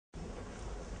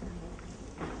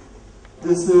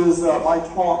This is my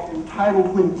talk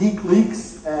entitled When Geek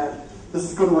Leaks, and this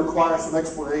is going to require some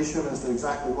explanation as to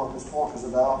exactly what this talk is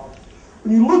about.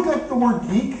 When you look up the word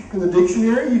geek in the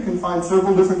dictionary, you can find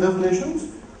several different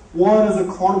definitions. One is a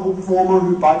carnival performer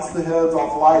who bites the heads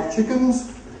off live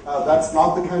chickens. That's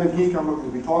not the kind of geek I'm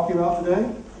going to be talking about today.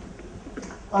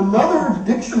 Another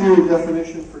dictionary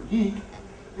definition for geek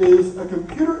is a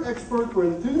computer expert or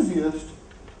enthusiast,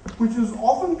 which is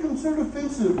often considered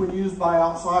offensive when used by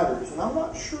outsiders. And I'm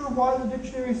not sure why the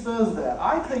dictionary says that.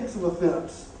 I take some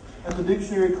offense at the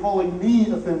dictionary calling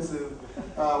me offensive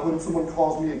when someone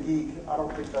calls me a geek. I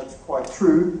don't think that's quite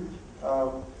true.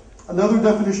 Another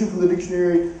definition from the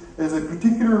dictionary is a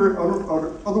particular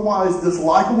or otherwise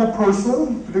dislikable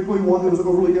person, particularly one who is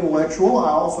overly intellectual. I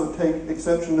also take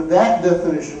exception to that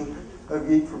definition of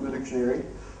geek from the dictionary.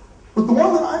 But the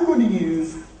one that I'm going to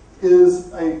use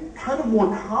is a kind of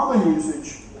more common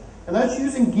usage, and that's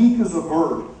using geek as a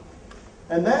verb.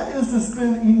 And that is to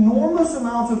spend enormous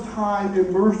amounts of time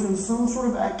immersed in some sort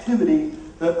of activity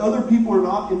that other people are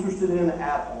not interested in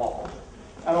at all.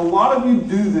 And a lot of you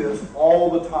do this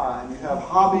all the time. You have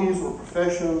hobbies or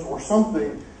professions or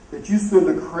something that you spend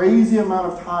a crazy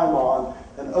amount of time on,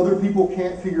 and other people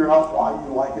can't figure out why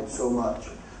you like it so much.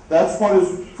 That's what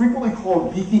is frequently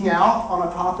called geeking out on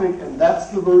a topic, and that's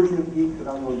the version of geek that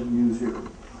I'm going to use here.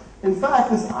 In fact,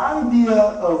 this idea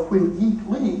of when geek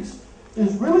leaks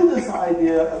is really this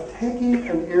idea of taking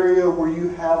an area where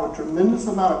you have a tremendous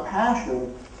amount of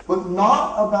passion, but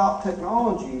not about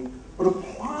technology, but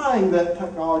applying that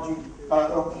technology,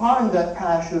 applying that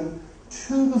passion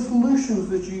to the solutions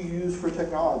that you use for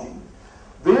technology.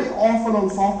 Very often on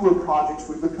software projects,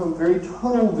 we become very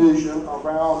tunnel vision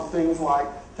around things like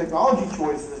technology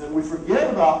choices, and we forget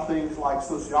about things like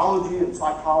sociology and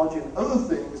psychology and other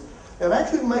things that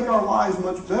actually make our lives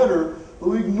much better, but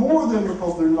we ignore them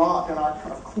because they're not in our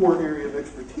kind of core area of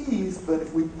expertise. But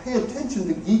if we pay attention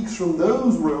to geeks from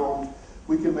those realms,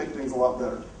 we can make things a lot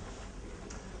better.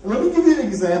 And let me give you an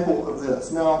example of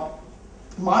this. Now,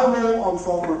 my role on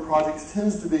software projects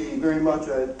tends to be very much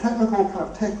a technical, kind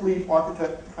of tech lead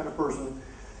architect kind of person,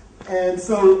 and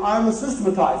so I'm a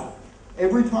systematizer.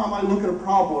 Every time I look at a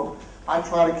problem, I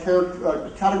try to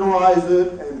categorize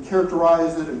it and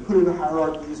characterize it and put it in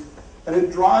hierarchies, and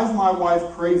it drives my wife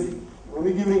crazy. Let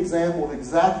me give you an example of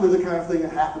exactly the kind of thing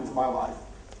that happens in my life.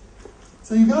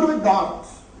 So you go to McDonald's,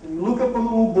 and you look up on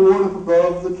the little board up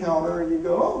above the counter, and you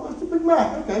go, oh, that's a Big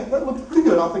Mac. Okay, that looks pretty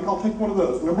good. I think I'll take one of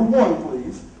those. Number one,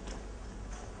 please.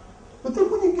 But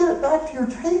then when you get it back to your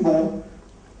table,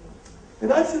 it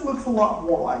actually looks a lot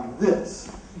more like this.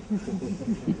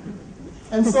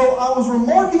 And so I was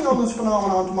remarking on this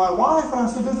phenomenon to my wife, and I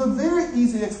said, there's a very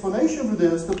easy explanation for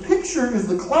this. The picture is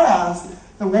the class,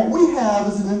 and what we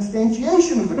have is an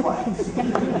instantiation of the class.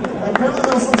 And apparently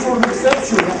there was some sort of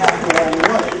exception that happened along the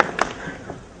way.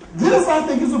 This, I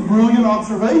think, is a brilliant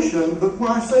observation, but when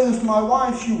I say this to my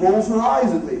wife, she rolls her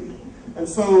eyes at me. And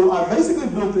so I basically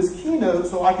built this keynote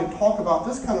so I can talk about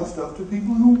this kind of stuff to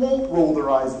people who won't roll their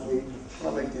eyes at me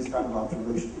when I make these kind of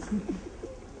observations.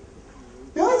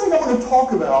 The other thing I want to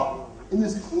talk about in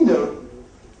this keynote,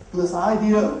 this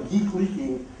idea of geek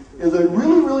leaking, is a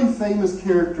really, really famous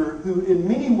character who in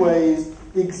many ways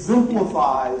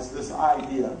exemplifies this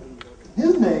idea.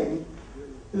 His name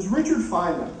is Richard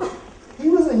Feynman. He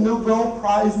was a Nobel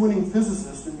Prize-winning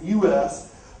physicist in the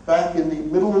U.S. back in the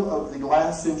middle of the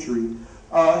last century.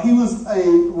 He was a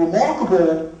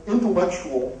remarkable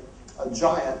intellectual, a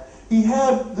giant. He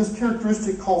had this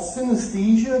characteristic called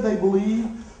synesthesia, they believe,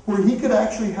 where he could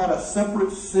actually have a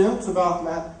separate sense about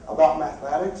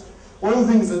mathematics. One of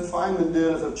the things that Feynman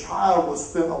did as a child was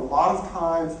spend a lot of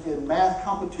times in math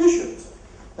competitions.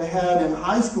 They had in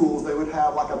high schools, they would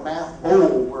have like a math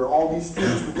bowl where all these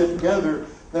students would get together.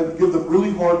 They would give them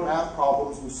really hard math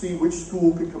problems and see which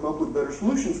school could come up with better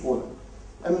solutions for them.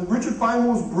 And Richard Feynman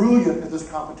was brilliant at this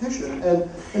competition. And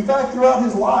in fact, throughout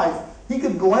his life, he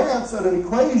could glance at an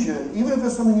equation, even if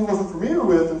it's something he wasn't familiar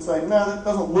with, and say, no, that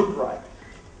doesn't look right.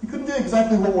 He couldn't do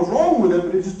exactly what was wrong with it,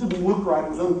 but it just didn't look right.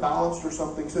 It was unbalanced or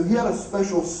something. So he had a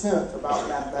special sense about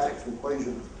mathematics and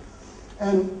equations.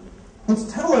 And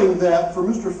it's telling that for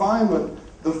Mr. Feynman,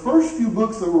 the first few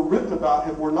books that were written about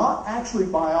him were not actually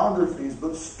biographies,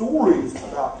 but stories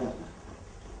about him.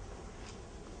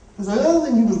 Because the other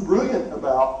thing he was brilliant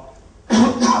about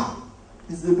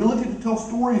is the ability to tell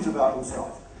stories about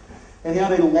himself. And he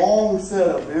had a long set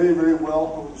of very, very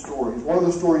well-known stories. One of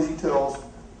the stories he tells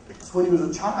is when he was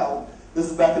a child.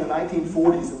 This is back in the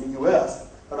 1940s in the U.S.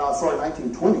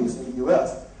 1920s in the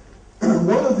U.S.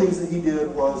 One of the things that he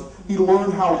did was he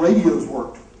learned how radios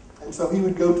worked. And so he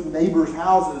would go to neighbors'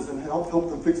 houses and help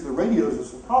them fix their radios as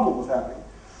some problem was happening.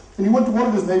 And he went to one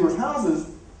of his neighbors' houses,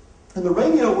 and the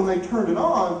radio, when they turned it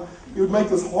on, it would make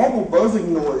this horrible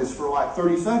buzzing noise for like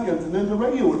 30 seconds, and then the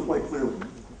radio would play clearly.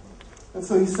 And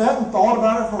so he sat and thought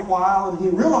about it for a while, and he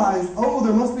realized, oh,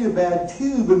 there must be a bad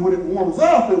tube, and when it warms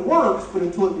up, it works, but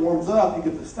until it warms up, you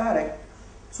get the static.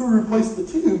 So he replaced the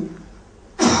tube.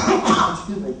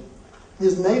 Excuse me.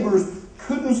 His neighbors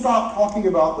couldn't stop talking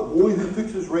about the boy who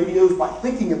fixes radios by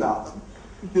thinking about them.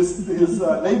 His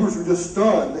neighbors were just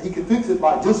stunned that he could fix it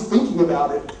by just thinking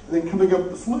about it and then coming up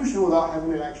with a solution without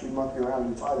having to actually monkey around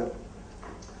inside it.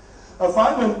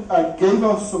 Feynman gave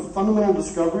us some fundamental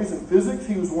discoveries in physics.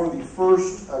 He was one of the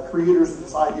first creators of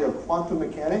this idea of quantum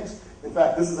mechanics. In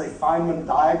fact, this is a Feynman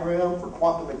diagram for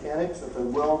quantum mechanics. It's a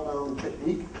well-known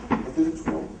technique in the physics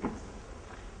world.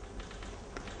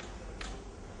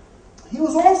 He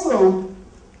was also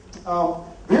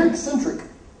very eccentric.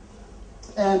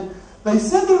 And they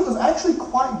said that it was actually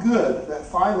quite good that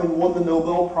Feynman won the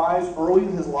Nobel Prize early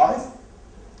in his life,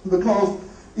 because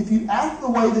if you act the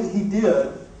way that he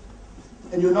did,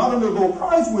 and you're not a Nobel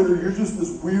Prize winner, you're just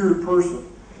this weird person.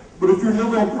 But if you're a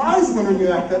Nobel Prize winner and you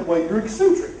act that way, you're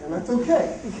eccentric, and that's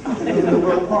okay. You get a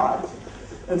Nobel Prize.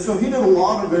 And so he did a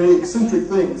lot of very eccentric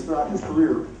things throughout his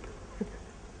career,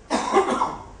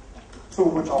 some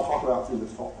of which I'll talk about through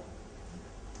this talk.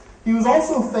 He was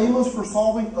also famous for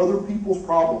solving other people's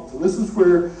problems, and this is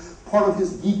where part of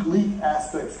his geek leak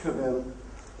aspects come in.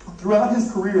 Throughout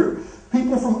his career,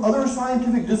 people from other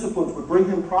scientific disciplines would bring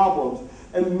him problems,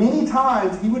 and many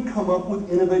times he would come up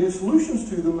with innovative solutions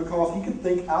to them because he could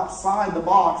think outside the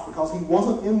box, because he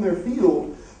wasn't in their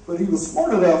field, but he was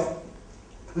smart enough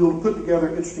to be able to put together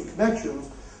interesting connections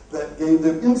that gave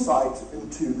them insights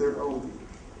into their own field.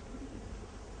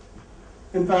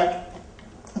 In fact,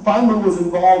 Feynman was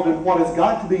involved in what has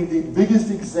got to be the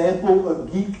biggest example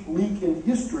of geek leak in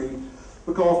history,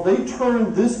 because they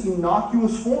turned this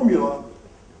innocuous formula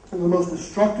into the most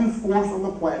destructive force on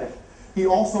the planet. He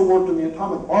also worked on the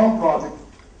atomic bomb project,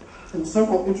 and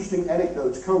several interesting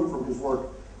anecdotes come from his work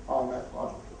on that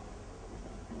project.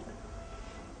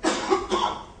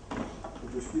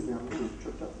 Excuse me, I'm really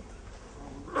tripped up.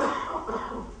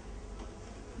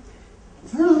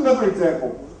 So here's another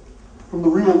example from the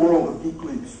real world of geek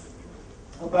leaks.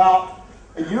 About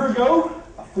a year ago,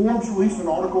 Forbes released an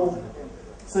article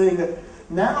saying that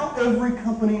now every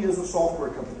company is a software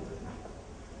company.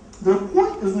 Their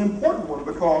point is an important one,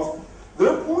 because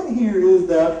their point here is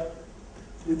that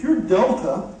if you're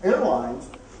Delta Airlines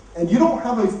and you don't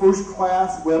have a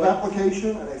first-class web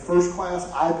application and a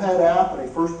first-class iPad app and a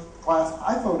first-class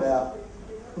iPhone app,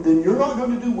 then you're not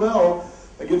going to do well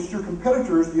against your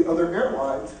competitors, the other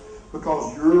airlines,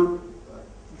 because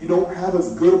you don't have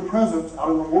as good a presence out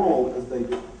in the world as they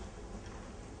do.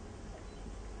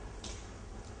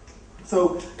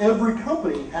 So every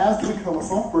company has to become a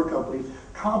software company.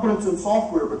 Competence in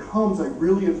software becomes a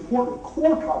really important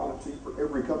core competency for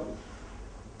every company.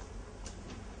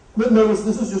 But notice,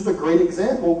 this is just a great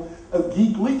example of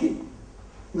geek leaking.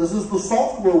 This is the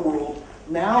software world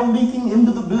now leaking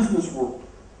into the business world.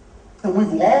 And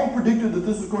we've long predicted that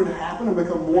this is going to happen and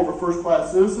become more of a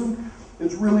first-class citizen.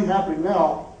 It's really happening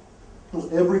now,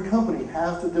 because every company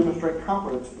has to demonstrate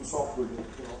competence in software development.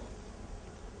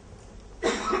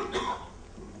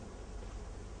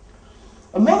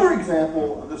 Another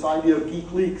example of this idea of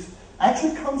geek leaks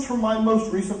actually comes from my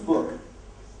most recent book.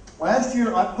 Last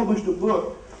year, I published a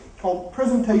book called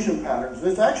Presentation Patterns, and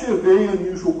it's actually a very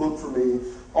unusual book for me.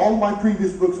 All of my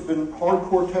previous books have been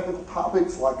hardcore technical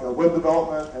topics like web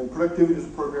development and productivity as a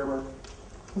programmer.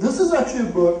 This is actually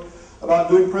a book about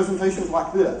doing presentations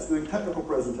like this, doing technical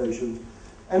presentations.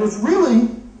 And it's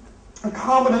really a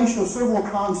combination of several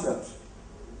concepts.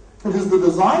 It is the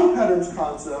design patterns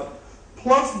concept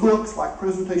plus books like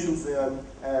Presentation Zen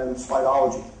and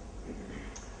Slideology.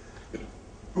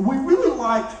 We really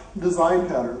liked design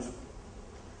patterns.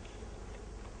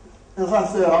 As I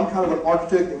said, I'm kind of an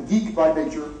architect and geek by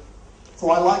nature,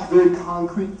 so I like very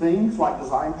concrete things like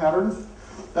design patterns.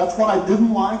 That's what I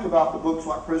didn't like about the books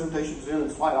like Presentation Zen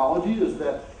and Slideology, is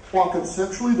that while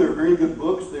conceptually they're very good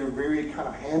books, they're very kind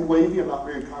of hand-wavy and not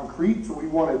very concrete, so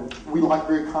we like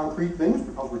very concrete things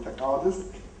because we're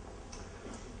technologists.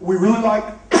 We really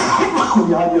like the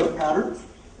idea of patterns.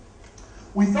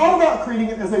 We thought about creating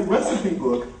it as a recipe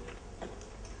book,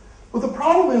 but the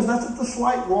problem is that's at the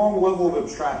slight wrong level of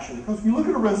abstraction. Because if you look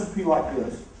at a recipe like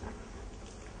this,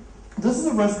 this is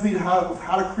a recipe of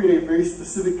how to create a very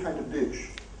specific kind of dish.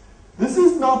 This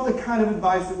is not the kind of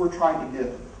advice that we're trying to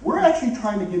give. We're actually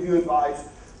trying to give you advice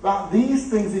about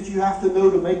these things that you have to know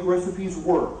to make recipes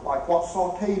work, like what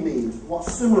sauté means, what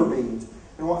simmer means,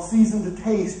 and what season to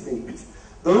taste means.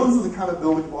 Those are the kind of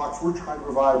building blocks we're trying to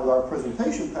provide with our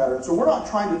presentation pattern. So we're not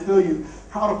trying to tell you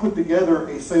how to put together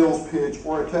a sales pitch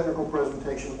or a technical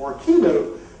presentation or a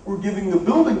keynote. We're giving the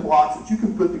building blocks that you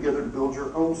can put together to build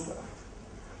your own stuff.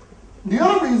 The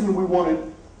other reason we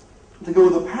wanted to go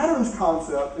with the patterns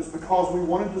concept is because we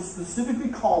wanted to specifically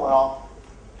call out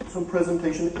some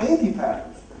presentation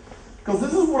anti-patterns. Because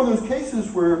this is one of those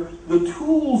cases where the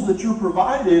tools that you're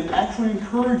provided actually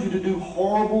encourage you to do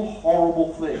horrible,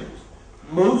 horrible things.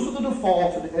 Most of the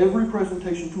defaults in every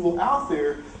presentation tool out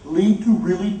there lead to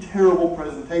really terrible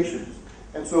presentations.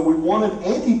 And so we wanted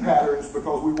anti-patterns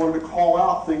because we wanted to call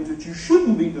out things that you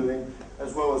shouldn't be doing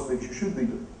as well as things you should be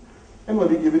doing. And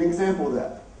let me give you an example of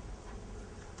that.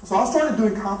 So I started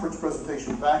doing conference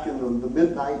presentations back in the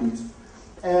mid-90s.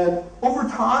 And over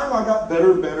time, I got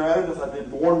better and better at it as I did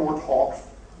more and more talks.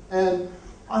 And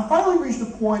I finally reached a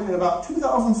point in about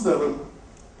 2007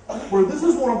 where this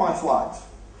is one of my slides.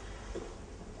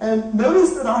 And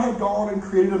notice that I had gone and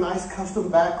created a nice custom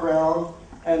background,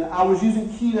 and I was using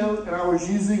Keynote, and I was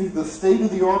using the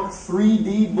state-of-the-art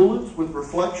 3D bullets with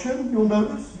reflection, you'll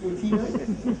notice, in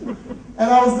Keynote. And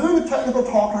I was doing a technical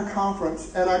talk at a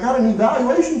conference, and I got an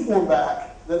evaluation form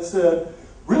back that said,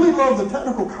 really love the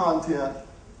technical content,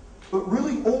 but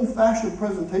really old-fashioned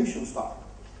presentation style.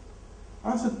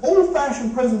 I said,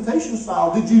 old-fashioned presentation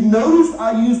style, did you notice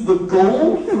I used the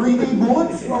gold 3D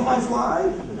bullets on my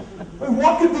slide? I mean,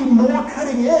 what could be more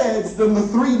cutting edge than the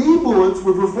 3D bullets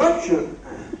with reflection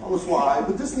on the slide?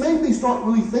 But this made me start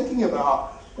really thinking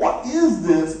about what is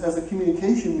this as a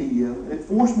communication medium, and it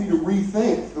forced me to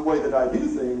rethink the way that I do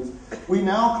things. We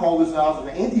now call this out as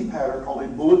an anti-pattern called a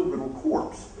bullet riddle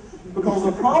corpse. Because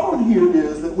the problem here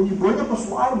is that when you bring up a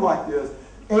slide like this,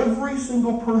 every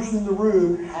single person in the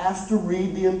room has to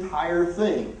read the entire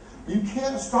thing. You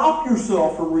can't stop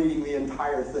yourself from reading the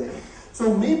entire thing.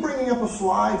 So me bringing up a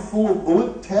slide full of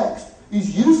bullet text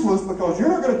is useless because you're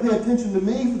not going to pay attention to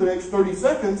me for the next 30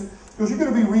 seconds because you're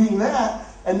going to be reading that,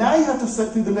 and now you have to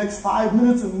sit through the next 5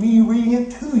 minutes of me reading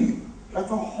it to you. That's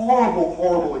a horrible,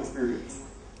 horrible experience.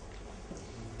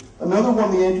 Another one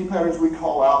of the anti-patterns we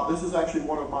call out, this is actually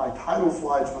one of my title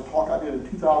slides from a talk I did in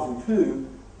 2002,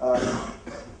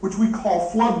 which we call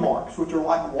flood marks, which are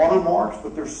like watermarks,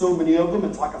 but there's so many of them,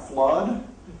 it's like a flood.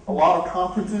 A lot of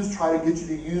conferences try to get you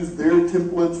to use their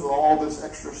templates with all this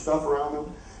extra stuff around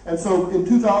them. And so in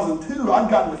 2002, I'd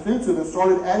gotten defensive and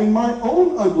started adding my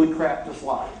own ugly crap to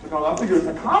slides. Because I figured if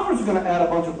the conference is going to add a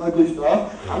bunch of ugly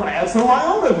stuff, I'm going to add some of my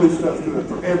own ugly stuff to it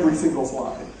for every single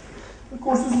slide. Of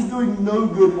course, this is doing no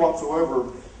good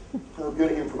whatsoever of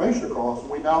getting information across, and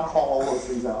we now call all those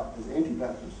things out as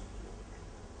anti-patterns.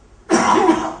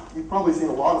 You've probably seen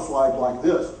a lot of slides like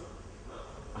this.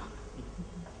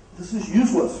 This is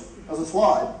useless as a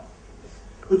slide.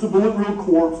 It's a bullet riddle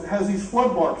corpse. It has these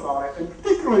flood marks on it, and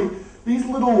particularly these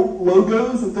little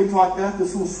logos and things like that,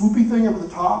 this little swoopy thing up at the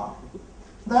top,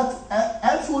 that's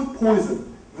absolute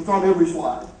poison if it's on every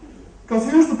slide. Because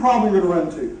here's the problem you're going to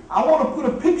run into. I want to put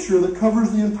a picture that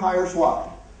covers the entire slide.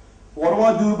 What do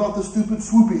I do about the stupid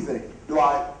swoopy thing? Do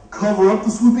I cover up the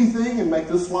swoopy thing and make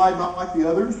this slide not like the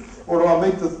others? Or do I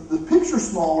make the picture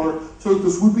smaller so that the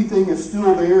swoopy thing is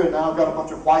still there and now I've got a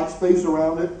bunch of white space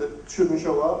around it that shouldn't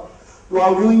show up? Do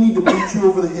I really need to beat you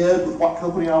over the head with what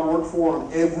company I work for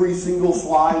on every single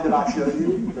slide that I show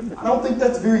you? I don't think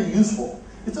that's very useful.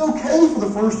 It's okay for the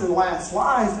first and last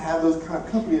slides to have those kind of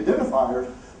company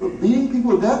identifiers, but beating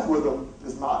people to death with them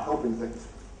is not helping things.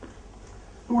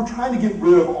 So we're trying to get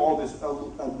rid of all this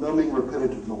numbing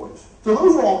repetitive noise. So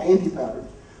those are all anti-patterns.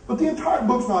 But the entire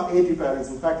book's not anti-patterns.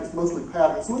 In fact, it's mostly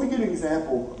patterns. So let me give you an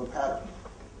example of a pattern.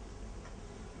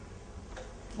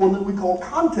 One that we call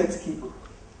context keeper.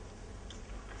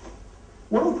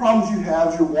 One of the problems you have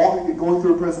as you're going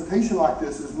through a presentation like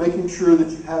this is making sure that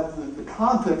you have the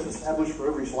context established for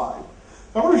every slide.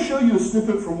 So I want to show you a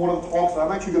snippet from one of the talks that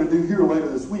I'm actually going to do here later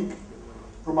this week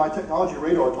for my Technology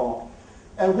Radar talk.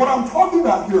 And what I'm talking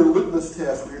about here are litmus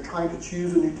tests where you're trying to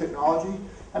choose a new technology.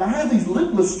 And I have these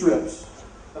litmus strips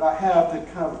that I have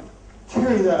to kind of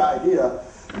carry that idea.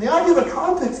 And the idea of a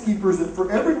context keeper is that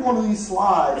for every one of these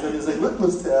slides that is a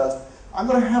litmus test, I'm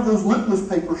going to have those litmus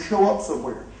papers show up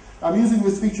somewhere. I'm using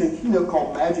this feature in Keynote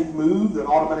called Magic Move that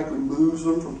automatically moves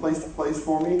them from place to place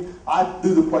for me. I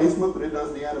do the placement, but it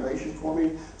does the animation for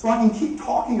me. So I can keep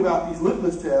talking about these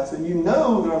litmus tests, and you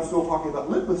know that I'm still talking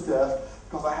about litmus tests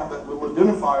because I have that little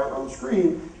identifier on the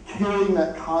screen carrying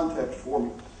that context for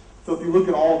me. So if you look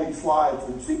at all these slides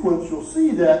in sequence, you'll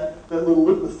see that that little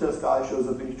litmus test guy shows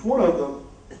up in each one of them,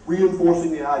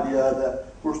 reinforcing the idea that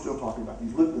we're still talking about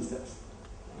these litmus tests.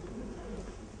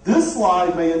 This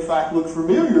slide may in fact look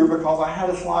familiar because I had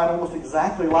a slide almost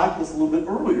exactly like this a little bit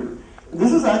earlier. And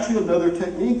this is actually another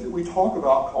technique that we talk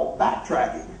about called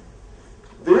backtracking.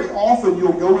 Very often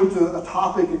you'll go into a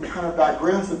topic and kind of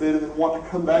digress a bit and then want to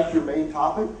come back to your main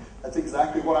topic. That's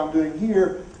exactly what I'm doing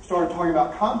here. Started talking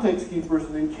about context keepers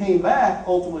and then came back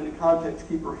ultimately to context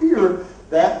keeper here.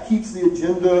 That keeps the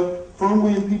agenda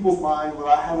firmly in people's mind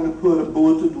without having to put a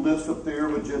bulleted list up there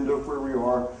of agenda of where we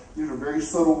are. These are very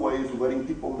subtle ways of letting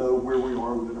people know where we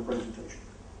are within a presentation.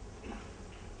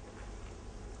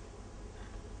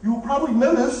 You will probably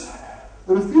notice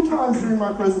that a few times during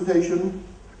my presentation,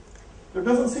 there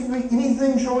doesn't seem to be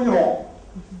anything showing at all.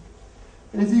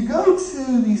 And if you go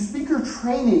to the speaker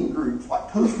training groups like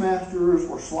Toastmasters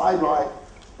or SlideWrite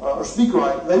or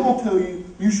SpeakWrite, they will tell you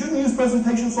you shouldn't use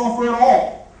presentation software at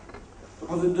all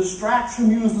because it distracts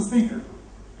from you as the speaker.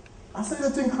 I say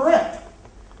that's incorrect.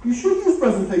 You should use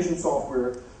presentation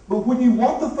software, but when you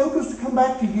want the focus to come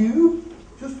back to you,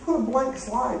 just put a blank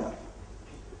slide up.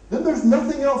 Then there's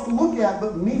nothing else to look at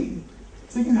but me.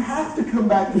 So you have to come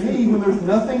back to me when there's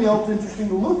nothing else interesting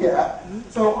to look at.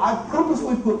 So I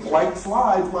purposely put blank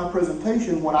slides in my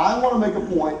presentation when I want to make a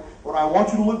point, when I want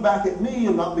you to look back at me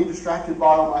and not be distracted by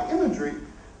all my imagery.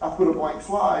 I put a blank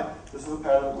slide. This is a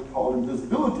pattern that we call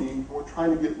invisibility, and we're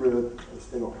trying to get rid of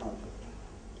stale content.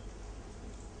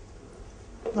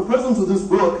 The presence of this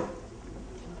book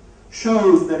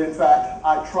shows that, in fact,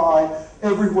 I try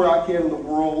everywhere I can in the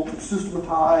world to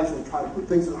systematize and try to put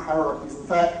things in hierarchies. In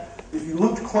fact, if you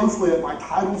looked closely at my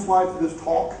title slide for this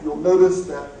talk, you'll notice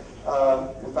that,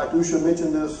 in fact, Usha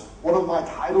mentioned this, one of my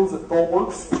titles at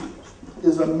ThoughtWorks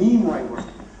is a meme wrangler,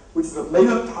 which is a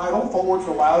made-up title. ThoughtWorks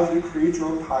allows you to create your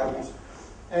own titles.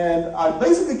 And I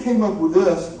basically came up with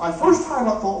this. My first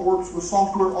title at ThoughtWorks was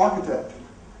software architect,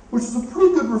 which is a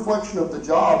pretty good reflection of the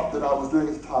job that I was doing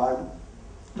at the time.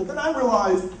 But then I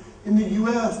realized in the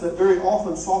US that very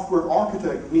often software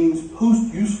architect means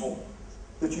post-useful,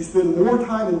 that you spend more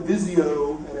time in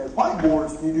Visio and at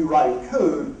whiteboards than you do writing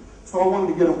code. So I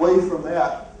wanted to get away from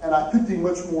that, and I picked the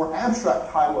much more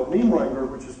abstract title of meme wrangler,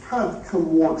 which has kind of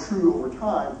become more true over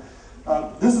time.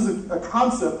 This is a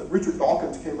concept that Richard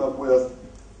Dawkins came up with.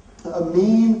 A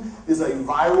meme is a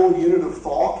viral unit of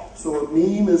thought. So a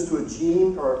meme is to a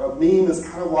gene, or a meme is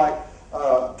kind of like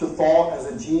to thought as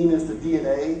a gene is to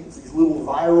DNA. It's these little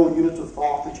viral units of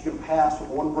thought that you can pass from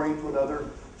one brain to another,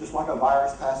 just like a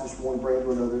virus passes from one brain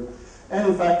to another. And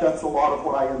in fact, that's a lot of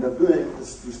what I end up doing,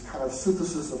 is this kind of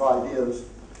synthesis of ideas.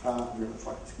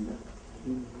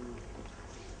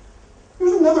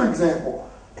 Here's another example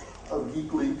of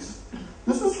Geek Leaks.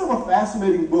 This is from a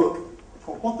fascinating book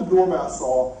called What the Dormouse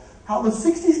Saw, How the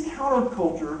 60s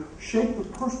Counterculture Shaped the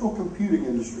Personal Computing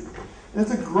Industry. And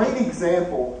it's a great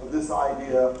example of this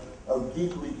idea of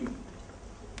geek leaking.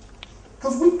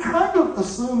 Because we kind of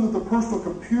assumed that the personal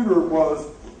computer was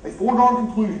a foregone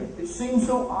conclusion. It seems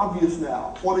so obvious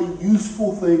now what a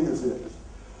useful thing this is.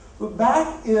 But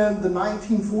back in the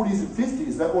 1940s and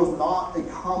 50s, that was not a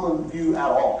common view at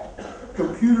all.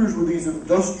 Computers were these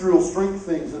industrial strength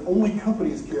things that only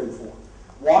companies cared for.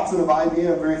 Watson of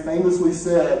IBM very famously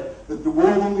said that the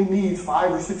world only needs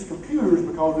 5 or 6 computers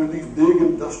because they're these big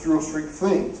industrial strength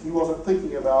things. He wasn't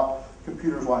thinking about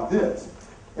computers like this.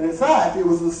 And in fact, it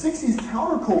was the 60s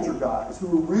counterculture guys who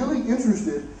were really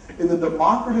interested in the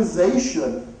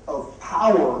democratization of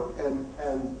power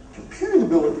and computing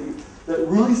ability that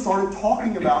really started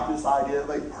talking about this idea of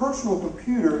a personal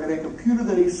computer and a computer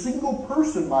that a single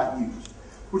person might use,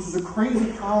 which is a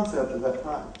crazy concept at that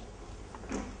time.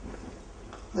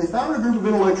 They founded a group of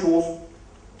intellectuals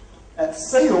at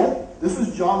Sale. This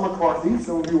is John McCarthy.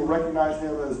 Some of you will recognize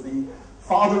him as the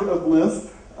father of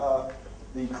Lisp,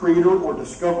 the creator or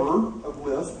discoverer of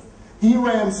Lisp. He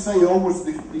ran Sale, which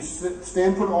is the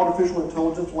Stanford Artificial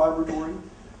Intelligence Laboratory.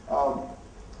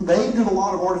 They did a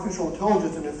lot of artificial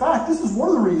intelligence, and in fact, this is one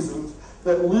of the reasons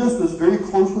that Lisp is very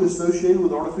closely associated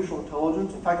with artificial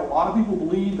intelligence. In fact, a lot of people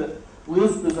believe that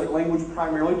Lisp is a language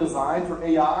primarily designed for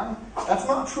AI. That's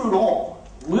not true at all.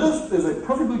 Lisp is a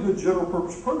perfectly good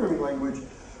general-purpose programming language,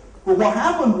 but what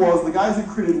happened was the guys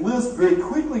who created Lisp very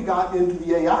quickly got into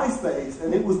the AI space,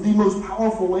 and it was the most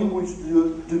powerful language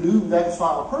to do that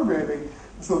style of programming,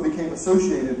 so it became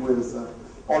associated with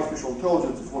artificial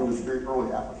intelligence as one of its very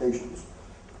early applications.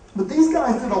 But these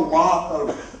guys did a lot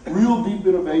of real deep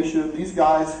innovation. These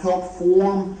guys helped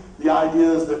form the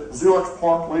ideas that Xerox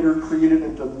PARC later created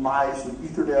into mice and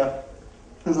Ethernet.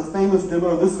 There's a famous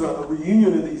demo. This is a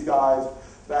reunion of these guys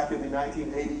back in the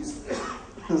 1980s.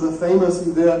 There's a famous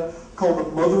event called the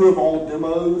Mother of All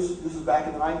Demos. This is back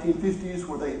in the 1950s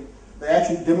where they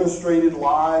actually demonstrated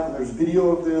live, and there's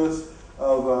video of this,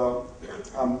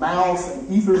 mouse and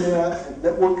Ethernet and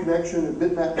network connection and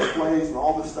bitmap displays and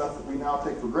all this stuff that we now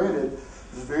take for granted.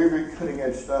 This is very, very cutting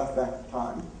edge stuff back at the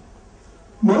time.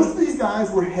 Most of these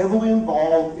guys were heavily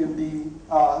involved in the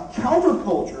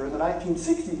counterculture in the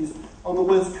 1960s on the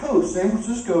West Coast. San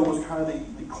Francisco was kind of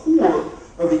the core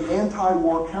of the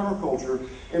anti-war counterculture.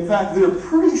 In fact, they're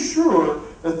pretty sure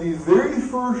that the very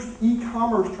first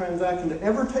e-commerce transaction to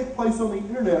ever take place on the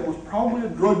internet was probably a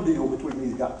drug deal between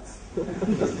these guys.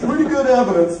 There's pretty good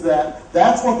evidence that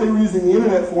that's what they were using the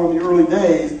internet for in the early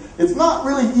days. It's not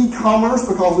really e-commerce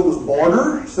because it was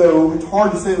barter, so it's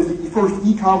hard to say it was the first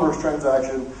e-commerce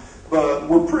transaction, but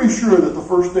we're pretty sure that the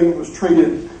first thing that was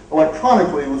traded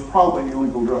electronically was probably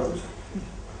illegal drugs.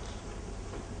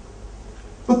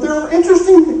 But there are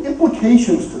interesting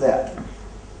implications to that.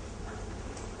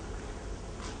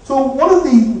 So one of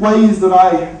the ways that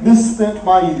I misspent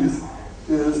my youth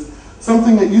is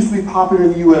something that used to be popular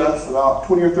in the U.S. about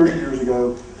 20 or 30 years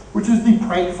ago, which is the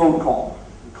prank phone call.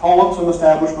 You call up some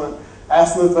establishment,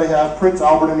 ask them if they have Prince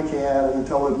Albert in a can, and then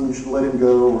tell them you should let him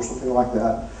go or something like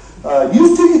that.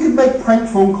 Used to, you could make prank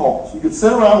phone calls. You could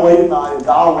sit around late at night and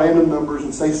dial random numbers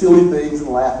and say silly things and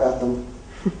laugh at them.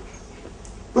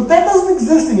 But that doesn't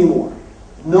exist anymore.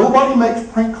 Nobody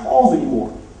makes prank calls anymore.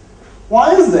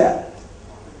 Why is that?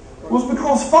 Well, it's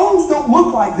because phones don't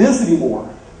look like this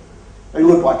anymore. They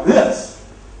look like this.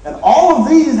 And all of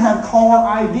these have caller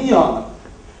ID on them.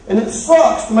 And it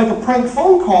sucks to make a prank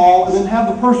phone call and then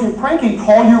have the person you're pranking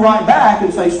call you right back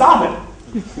and say, stop it.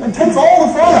 It takes all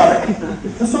the fun out of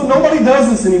it. And so nobody does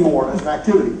this anymore as an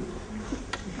activity.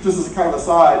 Just as a kind of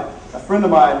aside, a friend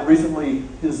of mine recently,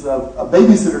 a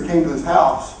babysitter came to his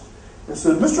house and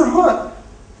said, Mr. Hunt,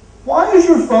 why is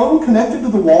your phone connected to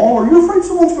the wall? Are you afraid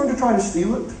someone's going to try to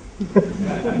steal it?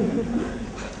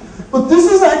 But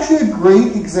this is actually a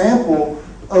great example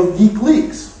of Geek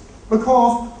leaks,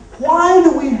 because why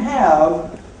do we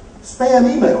have spam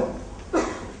email?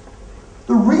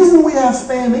 The reason we have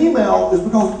spam email is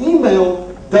because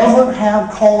email doesn't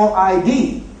have caller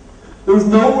ID. There's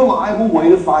no reliable way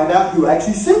to find out who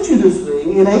actually sent you this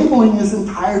thing, enabling this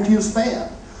entirety of spam.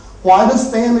 Why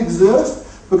does spam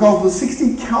exist? Because the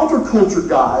 60 counterculture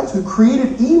guys who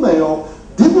created email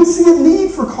didn't see a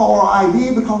need for caller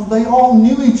ID because they all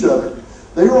knew each other.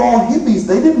 They were all hippies.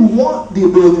 They didn't want the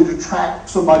ability to track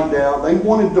somebody down. They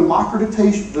wanted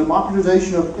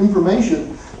democratization of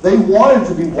information. They wanted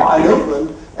to be wide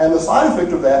open, and the side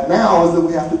effect of that now is that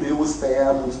we have to deal with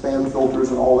spam and spam filters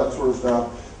and all that sort of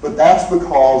stuff. But that's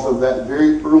because of that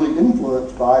very early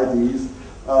influence by these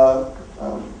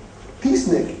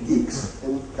peacenik geeks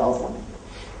in California.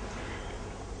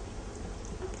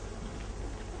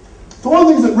 So one of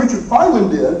the things that Richard Feynman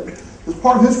did as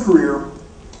part of his career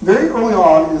very early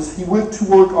on is he went to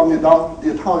work on the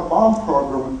atomic bomb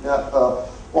program at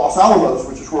Los Alamos,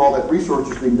 which is where all that research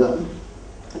is being done.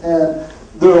 And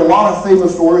there are a lot of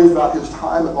famous stories about his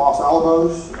time at Los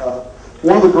Alamos.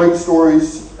 One of the great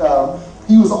stories,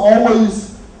 he was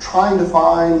always trying to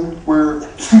find where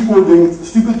people were doing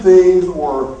stupid things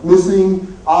or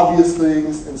missing obvious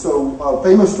things. And so a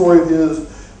famous story of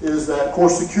his is that, of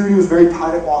course, security was very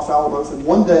tight at Los Alamos, and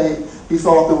one day he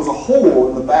saw that there was a hole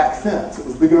in the back fence. It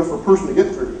was big enough for a person to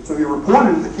get through. So he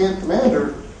reported it to the camp commander,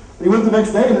 and he went the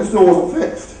next day and it still wasn't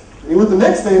fixed. And he went the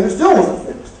next day and it still wasn't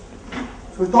fixed.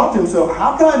 So he thought to himself,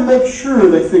 how can I make sure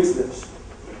they fix this?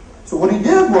 So what he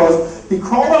did was, he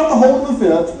crawled out the hole in the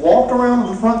fence, walked around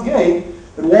to the front gate,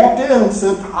 and walked in and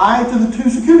said hi to the two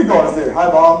security guards there. Hi,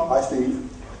 Bob. Hi, Steve.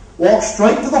 Walked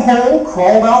straight to the hole,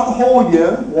 crawled out the hole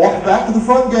again, walked back to the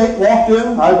front gate, walked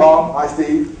in. Hi, Bob. Hi,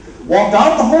 Steve. Walked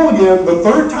out the hole again. The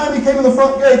third time he came in the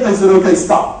front gate, they said, okay,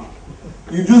 stop.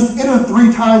 You just entered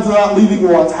 3 times without leaving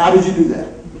once. How did you do that?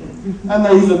 And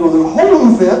then he said, well, there's a hole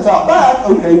in the fence out back.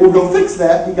 Okay, we'll go fix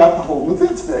that. He got the hole in the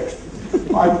fence fixed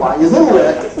by applying his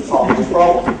intellect to solve this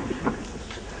problem.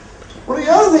 One of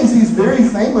the other things he's very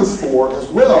famous for as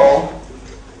well,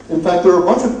 in fact, there are a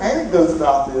bunch of anecdotes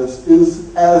about this,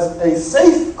 is as a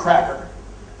safe cracker.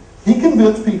 He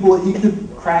convinced people that he could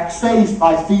crack safes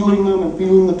by feeling them and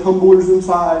feeling the tumblers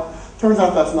inside. Turns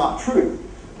out that's not true.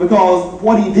 Because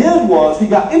what he did was, he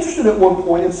got interested at one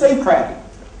point in safe cracking,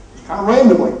 kind of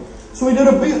randomly. So he did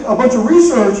a bunch of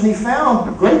research, and he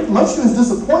found, much to his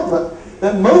disappointment,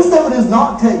 that most of it is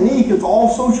not technique, it's all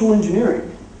social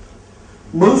engineering.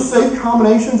 Most safe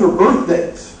combinations are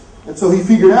birthdays. And so he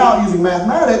figured out, using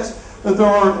mathematics, that there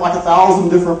are like 1,000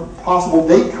 different possible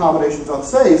date combinations on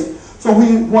safes. So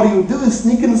what he would do is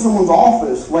sneak into someone's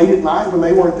office late at night when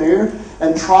they weren't there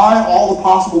and try all the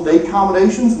possible date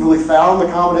combinations until he found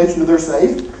the combination to their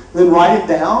safe, then write it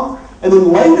down, And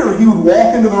then later he would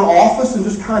walk into their office and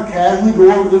just kind of casually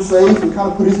go over to their safe and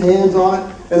kind of put his hands on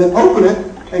it and then open it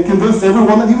and convince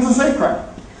everyone that he was a safe cracker.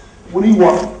 When he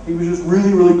wasn't. He was just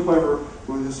really, really clever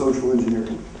with his social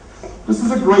engineering. This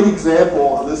is a great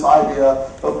example of this idea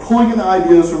of pulling in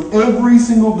ideas from every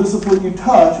single discipline you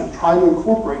touch and trying to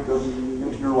incorporate them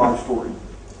into your life story.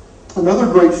 Another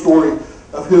great story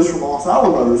of his from Los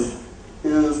Alamos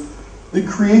is the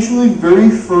creation of the very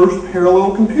first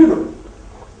parallel computer.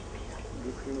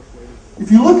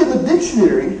 If you look in the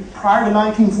dictionary prior to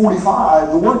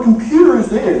 1945, the word computer is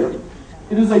there.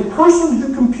 It is a person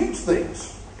who computes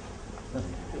things.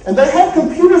 And they had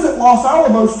computers at Los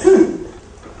Alamos too.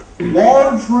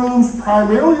 Large rooms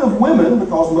primarily of women,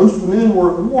 because most of the men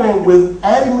were at war, with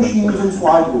adding machines and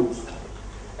slide rules.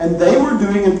 And they were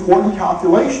doing important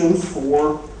calculations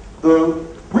for the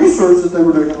research that they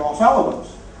were doing at Los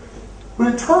Alamos.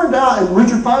 But it turned out, and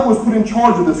Richard Feynman was put in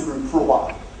charge of this group for a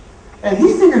while. And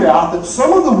he figured out that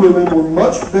some of the women were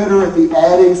much better at the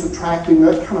adding, subtracting,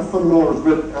 that kind of fundamental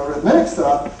arithmetic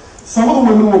stuff. Some of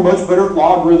the women were much better at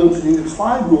logarithms and using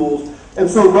slide rules. And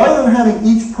so rather than having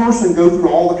each person go through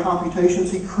all the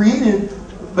computations, he created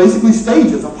basically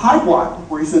stages, a pipeline,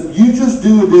 where he said, you just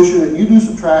do addition and you do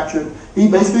subtraction. He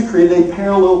basically created a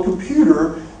parallel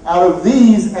computer out of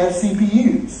these as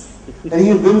CPUs. And he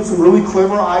invented some really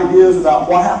clever ideas about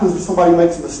what happens if somebody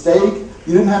makes a mistake.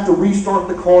 You didn't have to restart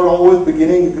the card all the way at the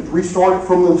beginning. You could restart it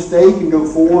from the mistake and go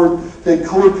forward. They had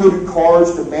color-coded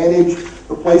cards to manage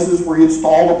the places where he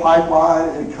installed a pipeline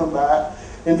and he'd come back.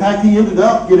 In fact, he ended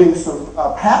up getting some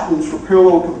patents for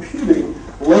parallel computing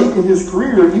late in his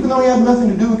career, even though he had nothing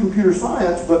to do with computer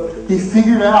science, but he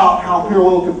figured out how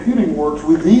parallel computing works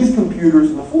with these computers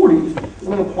in the 40s and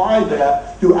then applied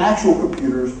that to actual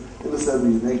computers in the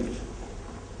 70s and 80s.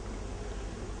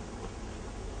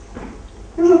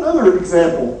 Here's another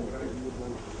example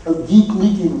of geek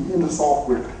leaking into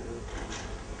software.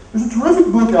 There's a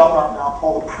terrific book out right now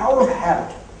called The Power of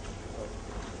Habit.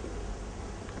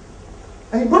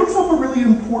 And he brings up a really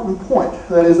important point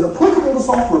that is applicable to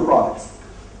software products.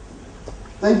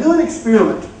 They do an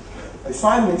experiment. They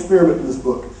cite an experiment in this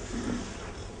book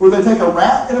where they take a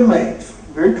rat and a maze,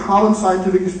 a very common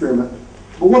scientific experiment.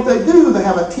 But what they do, they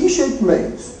have a T-shaped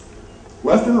maze,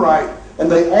 left and right, and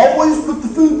they always put the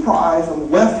food prize on the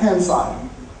left-hand side.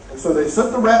 And so they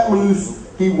set the rat loose,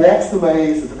 he walks the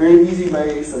maze, it's a very easy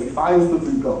maze, so he finds the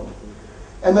food pellet.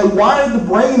 And they wired the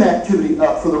brain activity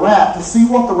up for the rat to see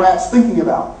what the rat's thinking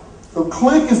about. So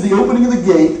click is the opening of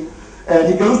the gate,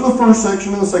 and he goes to the first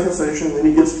section and the second section, and then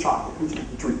he gets the chocolate, he gets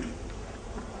the treat.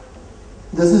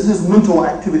 This is his mental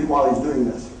activity while he's doing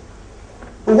this.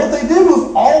 But what they did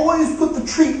was always put the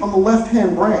treat on the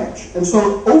left-hand branch. And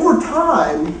so over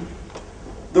time,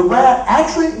 the rat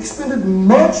actually expended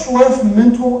much less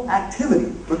mental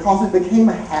activity because it became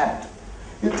a habit.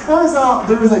 It turns out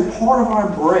there is a part of our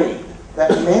brain that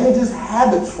manages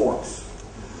habits for us.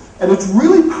 And it's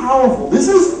really powerful. This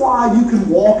is why you can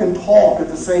walk and talk at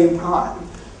the same time.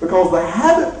 Because the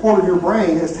habit part of your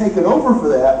brain has taken over for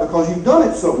that because you've done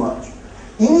it so much.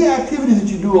 Any activity that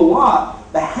you do a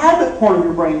lot, the habit part of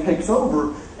your brain takes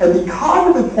over, and the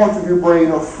cognitive parts of your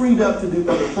brain are freed up to do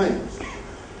other things.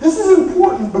 This is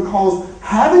important because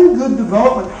having good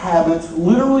development habits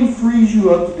literally frees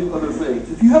you up to do other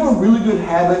things. If you have a really good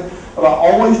habit about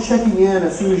always checking in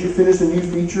as soon as you finish a new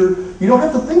feature, you don't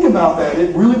have to think about that.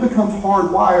 It really becomes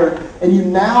hardwired, and you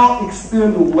now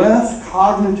expend less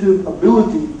cognitive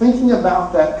ability thinking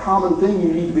about that common thing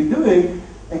you need to be doing,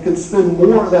 and can spend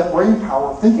more of that brain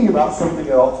power thinking about something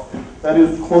else that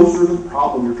is closer to the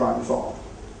problem you're trying to solve.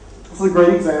 This is a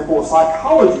great example of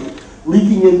psychology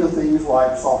leaking into things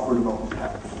like software development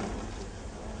habits.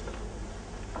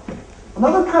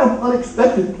 Another kind of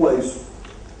unexpected place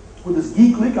where this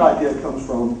geek leak idea comes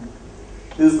from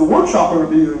is the workshop we're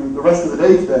going to be doing the rest of the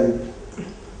day today,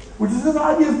 which is this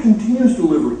idea of continuous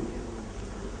delivery.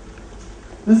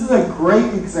 This is a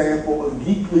great example of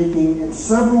geek leaking in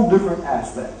several different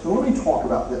aspects. So let me talk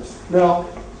about this. Now,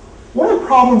 one of the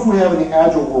problems we have in the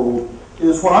Agile world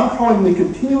is what I'm calling the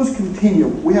continuous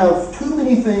continuum. We have too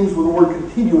many things with the word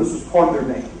continuous as part of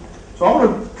their name. So I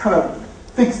want to kind of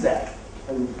fix that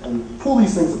and pull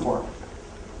these things apart.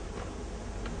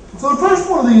 So the first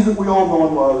one of these that we all know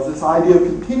and love is this idea of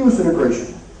continuous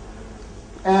integration.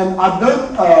 And I've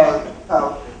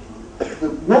done the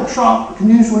workshop,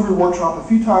 continuous delivery workshop, a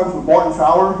few times with Martin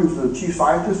Fowler, who's the chief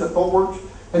scientist at ThoughtWorks.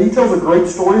 And he tells a great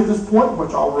story at this point,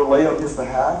 which I'll relay on his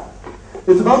behalf.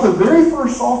 It's about the very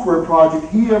first software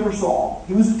project he ever saw.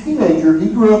 He was a teenager. He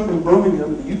grew up in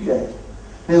Birmingham in the UK.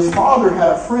 His father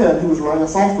had a friend who was running a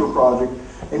software project,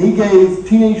 And he gave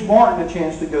teenage Martin a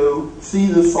chance to go see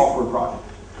this software project.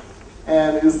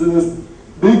 And it was in this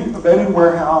big abandoned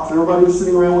warehouse. Everybody was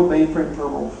sitting around with mainframe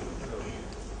terminals.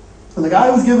 And the guy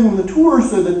who was giving them the tour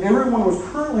said that everyone was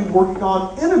currently working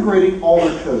on integrating all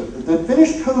their code. They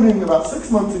finished coding about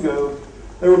 6 months ago.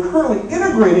 They were currently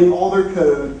integrating all their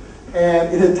code,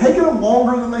 and it had taken them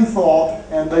longer than they thought,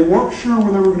 and they weren't sure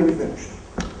when they were going to be finished.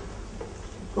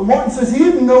 So Martin says he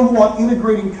didn't know what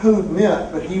integrating code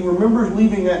meant, but he remembers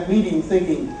leaving that meeting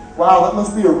thinking, wow, that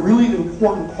must be a really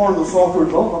important part of the software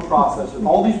development process. And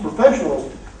all these professionals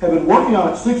have been working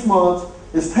on it 6 months.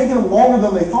 It's taken them longer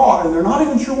than they thought, and they're not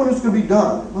even sure when it's going to be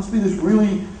done. It must be this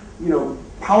really,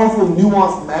 powerful,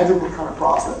 nuanced, magical kind of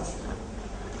process.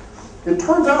 It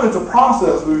turns out it's a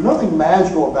process, but there's nothing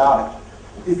magical about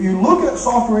it. If you look at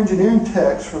software engineering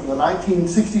texts from the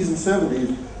 1960s and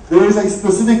 70s, there is a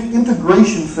specific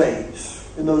integration phase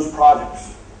in those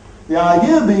projects. The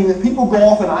idea being that people go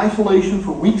off in isolation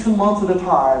for weeks and months at a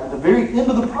time. At the very end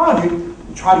of the project, you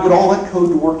try to get all that code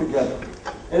to work together.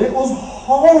 And it was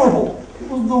horrible. It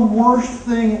was the worst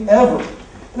thing ever.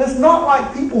 And it's not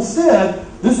like people said,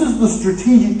 this is the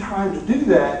strategic time to do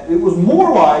that. It was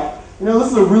more like,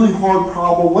 this is a really hard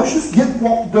problem. Let's just get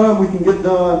what done we can get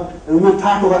done, and we'll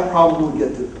tackle that problem when we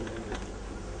get to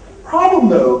it. Problem,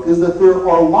 though, is that there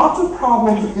are lots of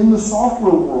problems in the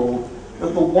software world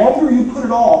that the longer you put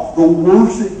it off, the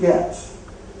worse it gets.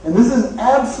 And this is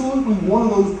absolutely one of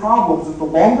those problems, that the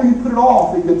longer you put it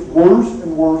off, it gets worse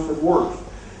and worse and worse.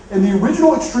 And the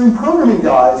original extreme programming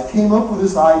guys came up with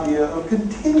this idea of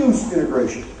continuous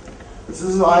integration. This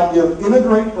is the idea of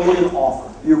integrate early and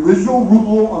often. The original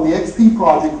rule on the XP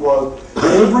project was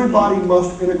everybody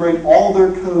must integrate all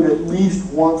their code at least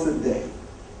once a day.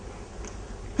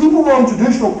 People on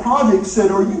traditional projects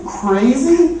said, are you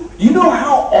crazy? Do you know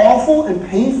how awful and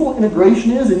painful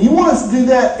integration is? And you want us to do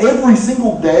that every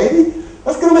single day?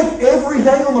 That's going to make every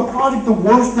day on the project the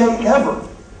worst day ever.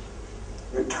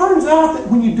 It turns out that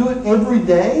when you do it every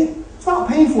day, it's not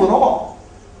painful at all.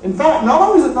 In fact, not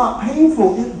only is it not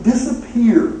painful, it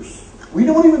disappears. We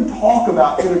don't even talk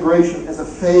about integration as a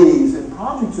phase in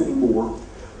projects anymore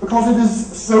because it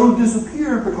has so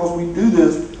disappeared because we do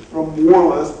this on a more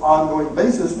or less ongoing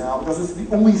basis now because it's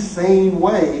the only sane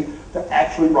way to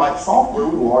actually write software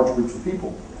with large groups of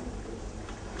people.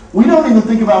 We don't even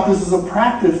think about this as a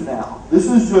practice now. This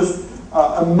is just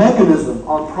a mechanism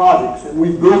on projects, and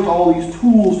we've built all these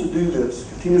tools to do this.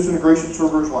 Continuous integration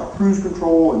servers like Cruise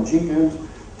Control and Jenkins,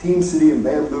 TeamCity and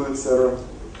Bamboo, etc.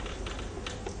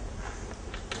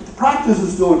 But the practice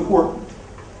is still important.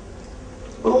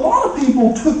 But a lot of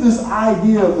people took this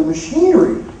idea of the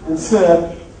machinery and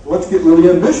said, let's get really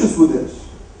ambitious with this.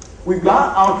 We've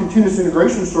got our continuous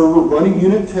integration server running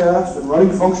unit tests and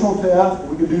running functional tests.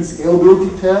 We can do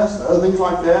scalability tests, other things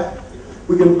like that.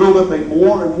 We can build up a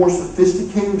more and more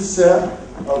sophisticated set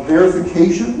of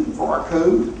verification for our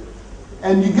code.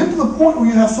 And you get to the point where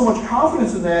you have so much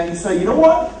confidence in that, you say, you know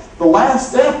what? The last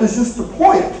step is just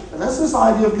deploy it. And that's this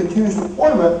idea of continuous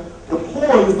deployment.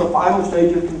 Deploy is the final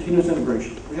stage of continuous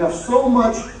integration. We have so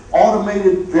much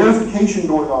automated verification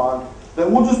going on that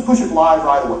we'll just push it live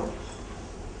right away.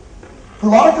 A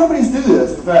lot of companies do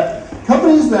this. In fact,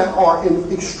 companies that are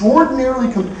in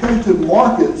extraordinarily competitive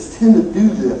markets tend to do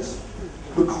this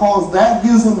because that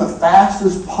gives them the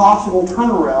fastest possible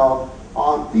turnaround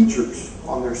on features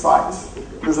on their sites.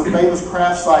 There's a famous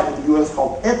craft site in the US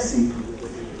called Etsy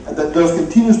that does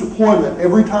continuous deployment.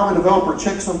 Every time a developer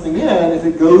checks something in, if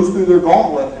it goes through their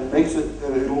gauntlet and makes it,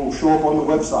 it will show up on the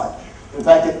website. In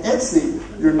fact, at Etsy,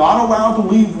 you're not allowed to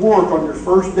leave work on your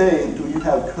first day until you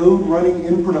have code running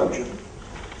in production.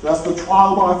 So that's the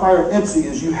trial by fire of Etsy,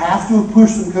 is you have to have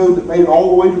pushed some code that made it all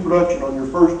the way to production on your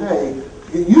first day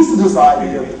to get used to this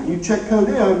idea that when you check code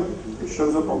in, it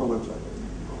shows up on the website.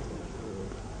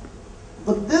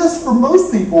 But this, for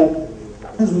most people,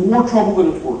 is more trouble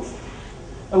than it's worth.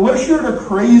 Unless you're in a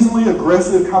crazily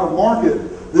aggressive kind of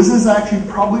market, this is actually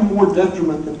probably more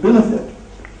detriment than benefit.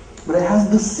 But it has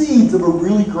the seeds of a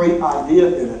really great idea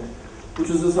in it, which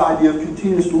is this idea of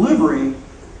continuous delivery,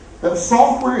 that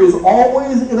software is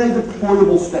always in a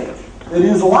deployable state. It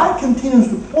is like continuous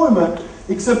deployment,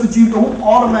 except that you don't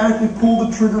automatically pull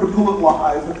the trigger to pull it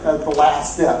live at the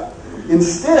last step.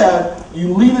 Instead,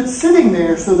 you leave it sitting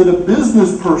there so that a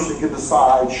business person can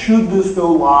decide, should this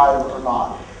go live or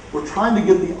not? We're trying to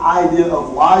get the idea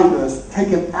of liveness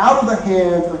taken out of the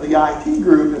hands of the IT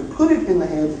group and put it in the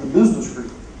hands of the business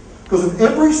group. Because if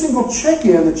every single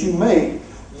check-in that you make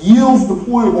yields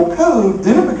deployable code,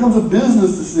 then it becomes a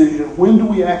business decision. When do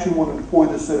we actually want to deploy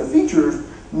this set of features,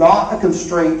 not a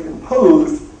constraint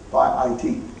imposed by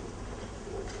IT.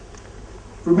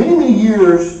 For many, many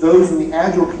years, those in the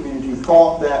Agile community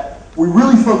thought that we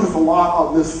really focused a lot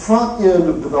on this front end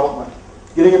of development,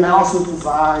 getting analysis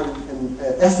design and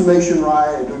estimation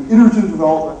right, and doing iterative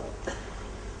development.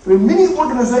 But in many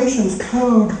organizations,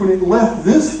 code, when it left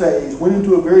this phase, went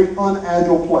into a very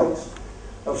unagile place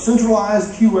of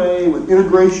centralized QA with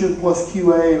integration plus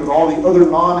QA with all the other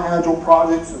non-agile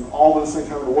projects and all those things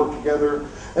having to work together.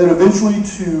 And eventually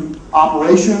to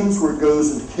operations, where it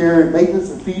goes into care and maintenance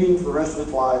and feeding for the rest of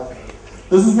its life.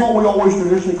 This is what we always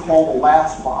traditionally call the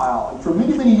last mile. And for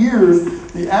many, many years,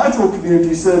 the Agile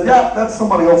community said, yeah, that's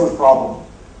somebody else's problem.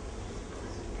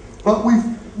 But we've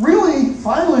really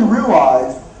finally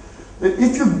realized that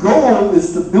if your goal is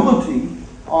stability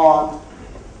on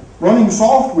running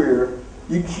software,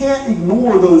 you can't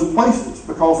ignore those places,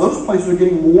 because those places are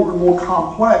getting more and more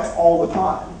complex all the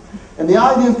time. And the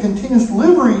idea of continuous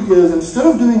delivery is, instead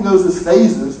of doing those as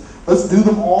phases, let's do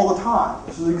them all the time.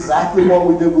 This is exactly what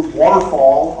we did with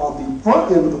Waterfall on the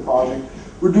front end of the project.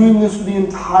 We're doing this for the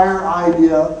entire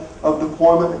idea of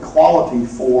deployment and quality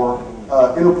for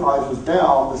enterprises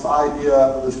now, this idea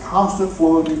of this constant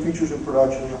flow of new features in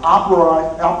production,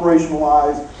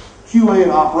 operationalize QA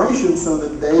and operations so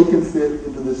that they can fit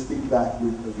into this feedback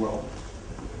loop as well.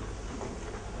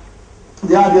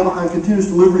 The idea behind continuous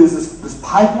delivery is this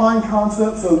pipeline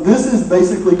concept. So this is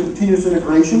basically continuous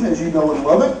integration, as you know and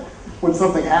love it. When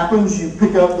something happens, you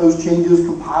pick up those changes,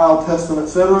 compile, test them,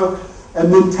 etc.,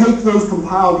 and then take those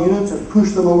compiled units and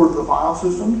push them over to the file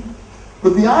system.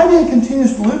 But the idea in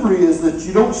continuous delivery is that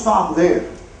you don't stop there.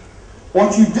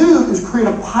 What you do is create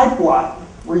a pipeline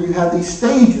where you have these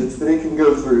stages that it can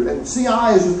go through. And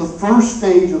CI is just the first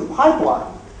stage of the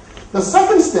pipeline. The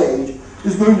second stage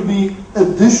is going to be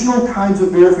additional kinds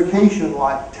of verification,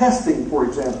 like testing, for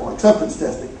example, acceptance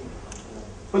testing.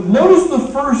 But notice the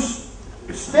first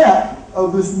step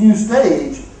of this new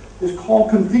stage is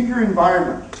called configure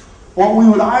environment. What we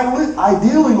would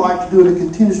ideally like to do in a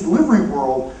continuous delivery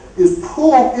world is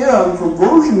pull in from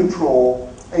version control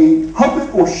a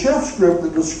Puppet or Chef script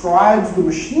that describes the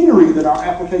machinery that our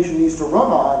application needs to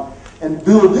run on, and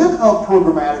build it up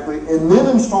programmatically, and then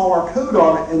install our code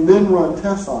on it, and then run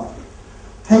tests on it.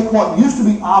 Take what used to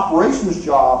be operations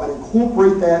job and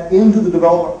incorporate that into the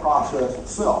development process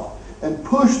itself, and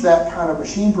push that kind of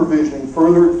machine provisioning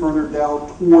further and further down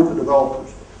toward the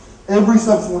developers. Every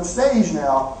subsequent stage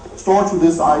now starts with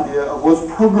this idea of let's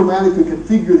programmatically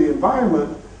configure the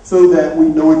environment so that we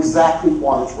know exactly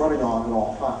what it's running on at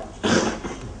all times.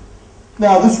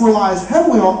 Now, this relies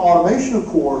heavily on automation, of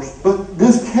course, but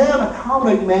this can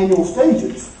accommodate manual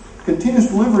stages. Continuous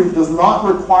delivery does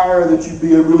not require that you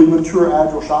be a really mature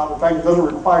Agile shop. In fact, it doesn't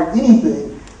require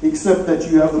anything except that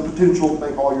you have the potential to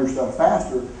make all your stuff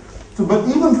faster. So, but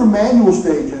even for manual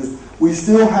stages, we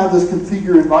still have this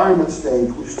configure environment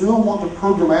stage. We still want to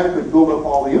programmatically build up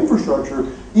all the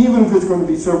infrastructure, even if it's going to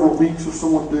be several weeks of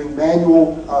someone doing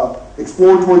manual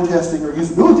exploratory testing or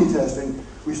usability testing.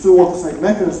 We still want the same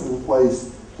mechanism in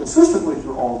place consistently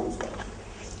through all of those guys,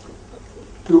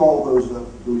 through all of those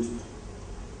releases.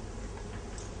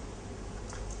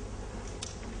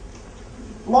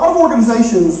 A lot of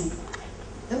organizations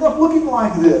end up looking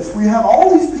like this. We have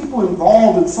all these people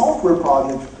involved in software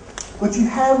projects, but you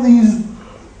have these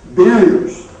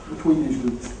barriers between these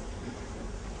groups.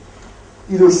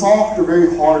 Either soft or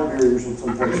very hard barriers in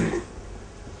some places.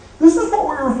 This is what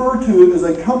we refer to as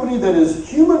a company that is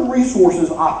human resources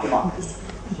optimized.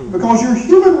 Because your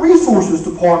human resources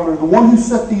department are the one who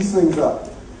set these things up.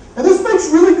 And this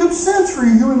makes really good sense for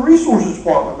your human resources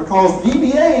department, because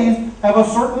DBAs have a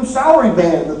certain salary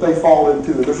band that they fall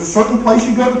into. There's a certain place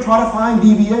you go to try to find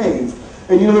DBAs.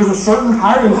 And there's a certain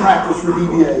hiring practice for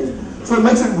DBAs. So it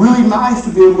makes it really nice to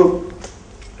be able to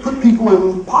put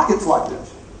people in pockets like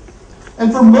this.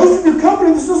 And for most of your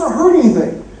company, this doesn't hurt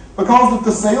anything. Because if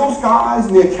the sales guys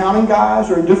and the accounting guys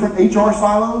are in different HR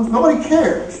silos, nobody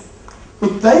cares.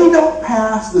 But they don't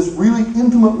pass this really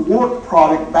intimate work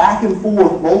product back and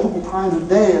forth multiple times a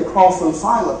day across those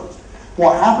silos.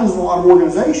 What happens in a lot of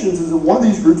organizations is that one of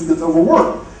these groups gets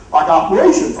overworked. Like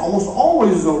operations, almost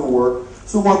always is overworked.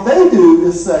 So what they do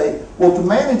is say, well, to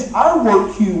manage our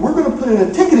work queue, we're going to put in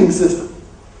a ticketing system.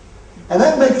 And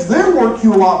that makes their work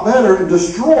queue a lot better and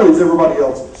destroys everybody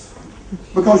else's.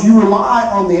 Because you rely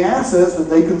on the assets that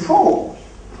they control.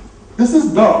 This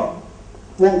is dumb.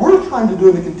 What we're trying to do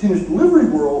in the continuous delivery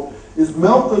world is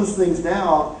melt those things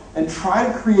down and try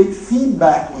to create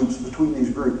feedback loops between these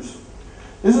groups.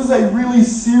 This is a really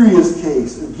serious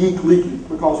case of geek leaking,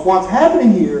 because what's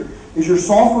happening here is your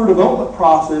software development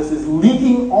process is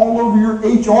leaking all over your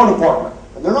HR department.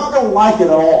 And they're not going to like it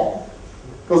at all.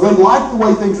 Because they like the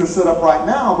way things are set up right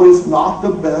now, but it's not the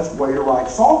best way to write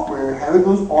software. Having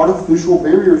those artificial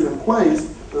barriers in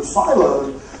place, those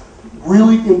silos,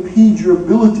 really impede your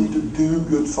ability to do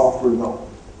good software development.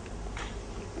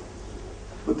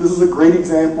 But this is a great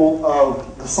example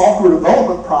of the software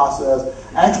development process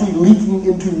actually leaking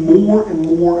into more and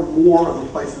more and more of the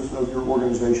places of your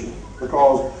organization.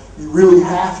 Because you really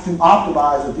have to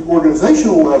optimize at the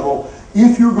organizational level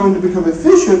if you're going to become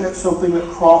efficient at something that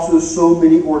crosses so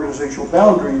many organizational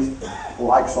boundaries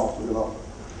like software development.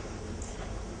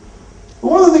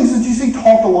 But one of the things that you see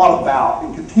talked a lot about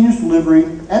in continuous delivery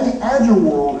and the Agile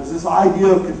world is this idea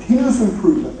of continuous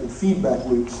improvement and feedback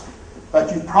loops. In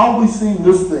fact, you've probably seen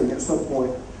this thing at some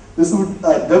point. This is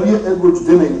W. Edwards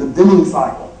Deming, the Deming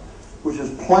cycle, which is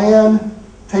plan,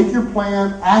 take your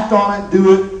plan, act on it,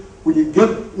 do it.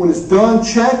 When it's done,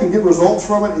 check and get results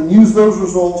from it and use those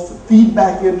results to feed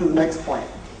back into the next plan.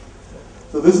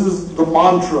 So this is the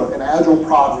mantra in Agile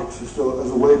projects as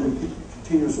a way to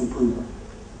continuous improvement.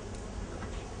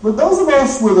 But those of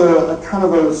us with a kind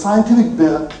of a scientific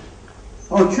bent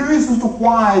are curious as to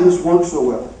why this works so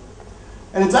well.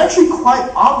 And it's actually quite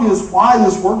obvious why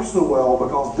this works so well,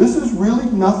 because this is really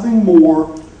nothing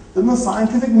more than the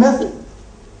scientific method.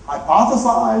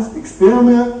 Hypothesize,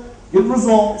 experiment, get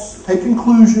results, take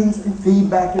conclusions, and feed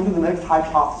back into the next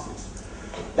hypothesis.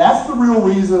 That's the real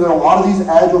reason that a lot of these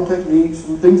Agile techniques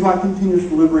and things like continuous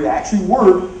delivery actually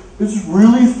work. It's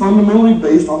really fundamentally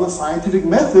based on the scientific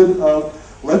method of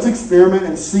let's experiment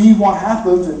and see what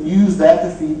happens and use that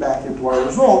to feed back into our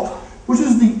results, which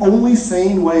is the only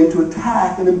sane way to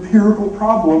attack an empirical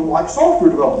problem like software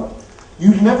development.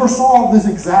 You've never solved this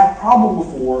exact problem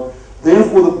before,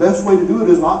 therefore the best way to do it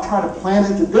is not try to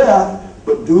plan it to death,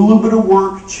 but do a little bit of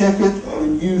work, check it,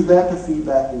 and use that to feed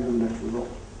back into the next result.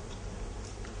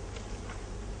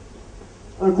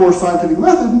 And of course, scientific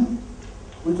method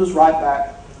leads us right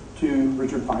back to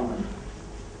Richard Feynman.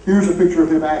 Here's a picture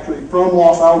of him actually from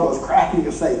Los Alamos cracking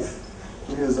a safe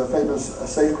in his famous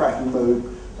safe cracking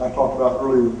mode that I talked about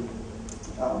earlier.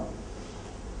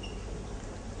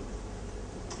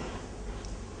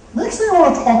 Next thing I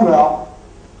want to talk about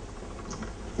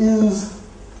is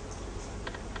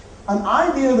an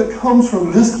idea that comes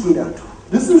from this keynote.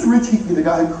 This is Rich Hickey, the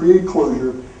guy who created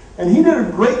Clojure, and he did a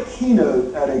great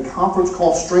keynote at a conference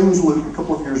called Strange Loop a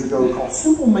couple of years ago called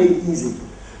Simple Made Easy.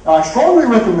 Now, I strongly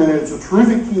recommend it. It's a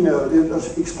terrific keynote.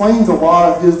 It explains a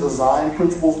lot of his design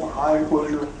principles behind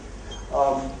Clojure.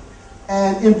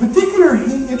 And in particular,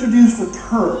 he introduced a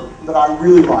term that I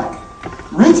really like.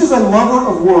 Rich is a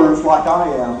lover of words like I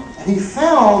am, and he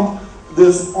found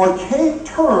this archaic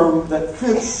term that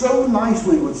fits so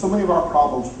nicely with so many of our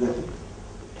problems today.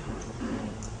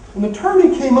 And the term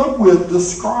he came up with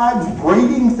describes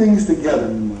braiding things together.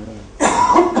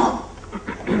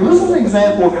 This is an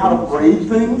example of how to braid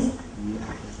things.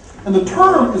 And the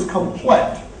term is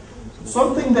complete.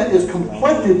 Something that is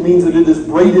complected means that it is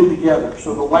braided together.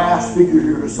 So the last figure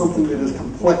here is something that is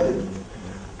complected.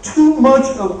 Too much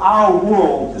of our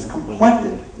world is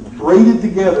complected. It's braided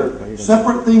together.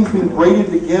 Separate things being braided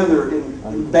together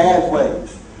in bad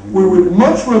ways. We would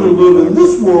much rather live in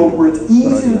this world where it's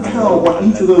easy to tell what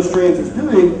each of those strands is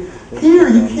doing. Here,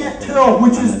 you can't tell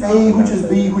which is A, which is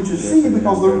B, which is C,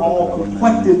 because they're all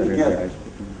complected together.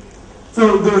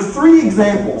 So there are three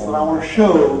examples that I want to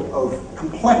show of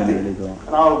complecting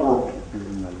in our world.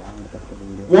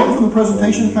 One from the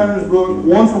presentation patterns book,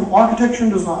 one from architecture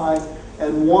and design,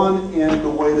 and one in the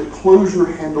way that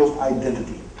Clojure handles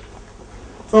identity.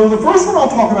 So the first one I'll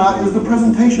talk about is the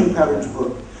presentation patterns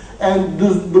book. And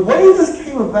the way this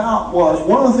came about was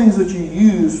one of the things that you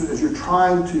use as you're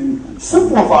trying to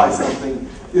simplify something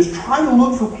is try to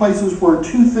look for places where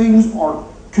two things are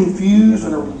confused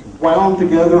and are wound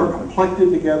together or complected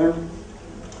together.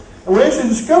 And we actually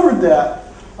discovered that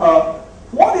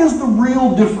what is the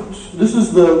real difference? This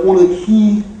is one of the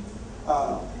key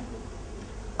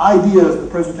ideas of the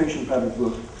presentation patterns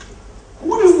book.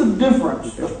 What is the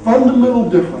difference, the fundamental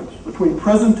difference between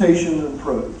presentation and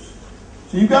prose?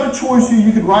 So you've got a choice here.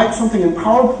 You could write something in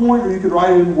PowerPoint or you could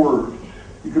write it in Word.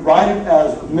 You could write it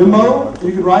as a memo or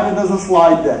you could write it as a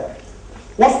slide deck.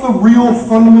 What's the real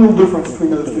fundamental difference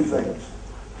between those two things?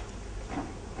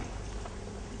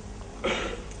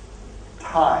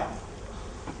 Time.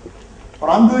 When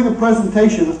I'm doing a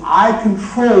presentation, I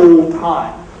control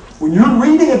time. When you're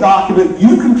reading a document,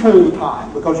 you control the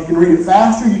time because you can read it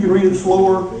faster, you can read it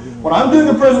slower. When I'm doing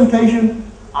a presentation,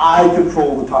 I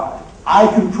control the time. I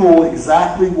control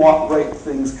exactly what rate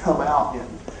things come out in.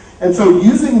 And so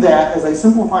using that as a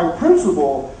simplifying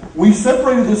principle, we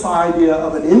separated this idea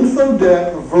of an info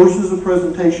deck versus a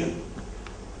presentation.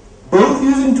 Both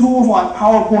using tools like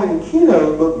PowerPoint and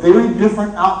Keynote, but very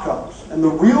different outcomes. And the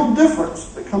real difference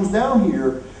that comes down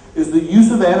here is the use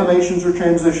of animations or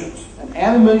transitions. An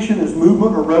animation is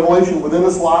movement or revelation within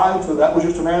a slide, so that was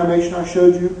just an animation I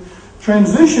showed you.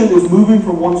 Transition is moving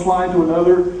from one slide to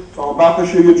another, so I'm about to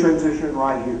show you a transition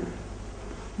right here.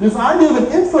 This idea of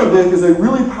an info deck is a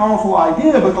really powerful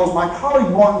idea because my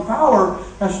colleague Martin Fowler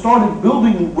has started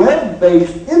building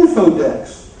web-based info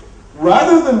decks.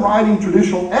 Rather than writing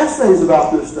traditional essays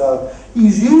about this stuff,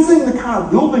 he's using the kind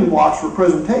of building blocks for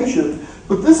presentations,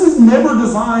 but this is never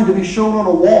designed to be shown on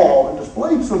a wall and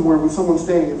displayed somewhere with someone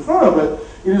standing in front of it.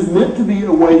 It is meant to be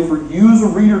a way for you as a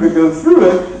reader to go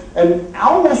through it, and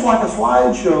almost like a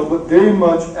slideshow, but very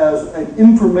much as an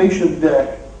information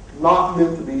deck, not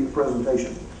meant to be a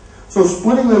presentation. So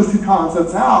splitting those two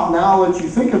concepts out now lets you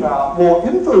think about, well,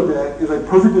 info deck is a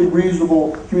perfectly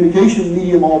reasonable communication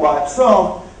medium all by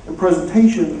itself, and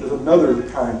presentation is another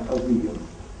kind of medium.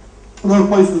 Another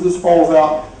place that this falls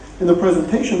out in the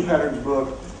presentation patterns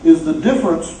book is the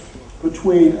difference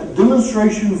between a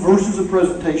demonstration versus a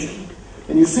presentation.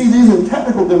 And you see these in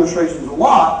technical demonstrations a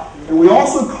lot, and we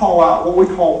also call out what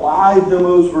we call live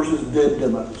demos versus dead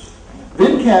demos.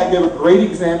 Venkat gave a great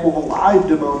example of a live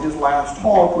demo in his last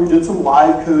talk where he did some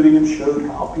live coding and showed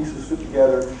how pieces fit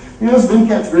together. You know,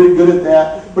 Venkat's very good at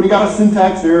that, but he got a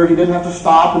syntax error. He didn't have to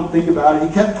stop and think about it.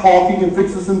 He kept talking and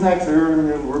fixed the syntax error, and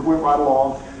then went right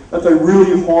along. That's a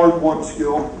really hard-won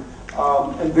skill,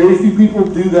 and very few people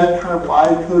do that kind of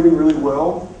live coding really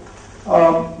well.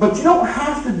 But you don't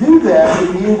have to do that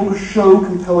to be able to show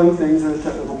compelling things in a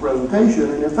technical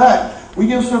presentation. And in fact, we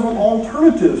give several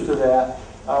alternatives to that,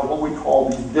 what we call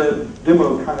these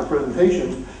demo kind of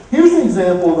presentations. Here's an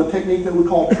example of a technique that we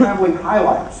call traveling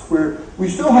highlights, where we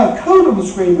still have code on the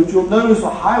screen, but you'll notice a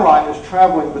highlight is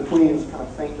traveling between, it's kind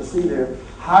of faint to see there,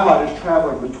 highlight is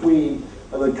traveling between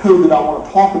the code that I want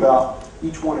to talk about,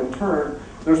 each one in turn.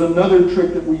 There's another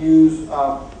trick that we use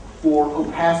for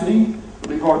opacity. It'll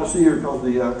be hard to see here because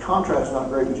the contrast is not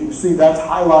great, but you can see that's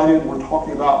highlighted. We're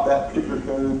talking about that particular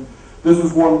code. This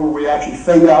is one where we actually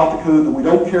fade out the code that we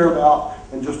don't care about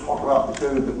and just talk about the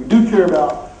code that we do care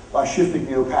about by shifting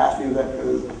the opacity of that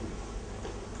code.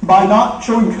 By not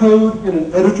showing code in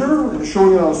an editor and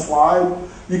showing it on a slide,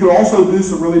 you can also do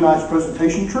some really nice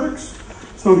presentation tricks.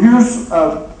 So here's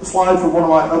a slide from one of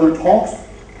my other talks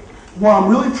where I'm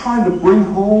really trying to bring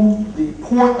home the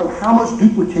point of how much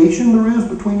duplication there is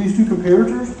between these two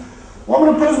comparators. Well, I'm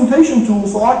in a presentation tool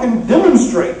so I can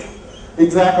demonstrate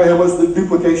exactly how much the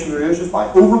duplication there is just by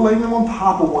overlaying them on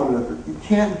top of one another. You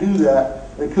can't do that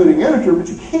in a coding editor, but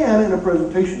you can in a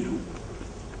presentation tool.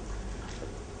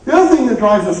 The other thing that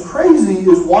drives us crazy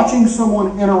is watching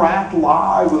someone interact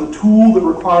live with a tool that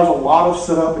requires a lot of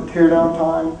setup and teardown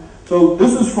time. So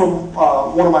this is from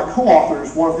one of my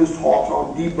co-authors, one of his talks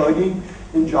on debugging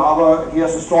in Java. He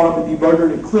has to start up a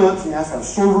debugger in Eclipse, and he has to have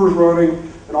servers running,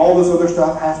 and all this other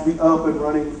stuff has to be up and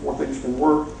running before things can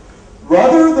work.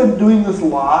 Rather than doing this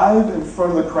live in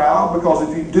front of the crowd, because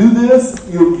if you do this,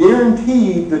 you're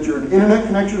guaranteed that your internet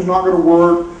connection is not going to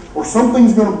work or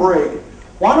something's going to break.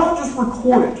 Why not just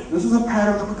record it? This is a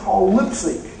pattern that we call lip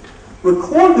sync.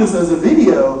 Record this as a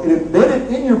video and embed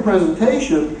it in your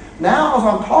presentation. Now, as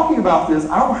I'm talking about this,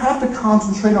 I don't have to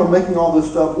concentrate on making all this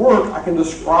stuff work. I can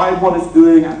describe what it's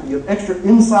doing. I can give extra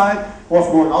insight, what's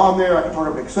going on there. I can talk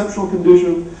about exceptional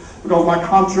conditions, because my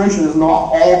concentration is not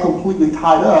all completely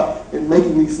tied up in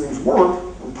making these things work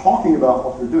and talking about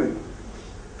what they're doing.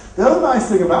 The other nice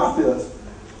thing about this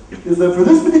is that for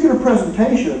this particular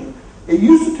presentation, it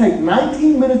used to take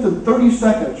 19 minutes and 30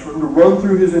 seconds for him to run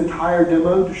through his entire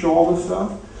demo to show all this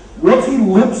stuff. Once he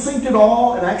lip-synced it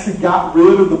all and actually got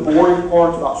rid of the boring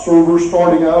parts about servers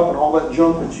starting up and all that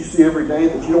junk that you see every day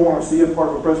that you don't want to see as part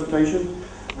of a presentation,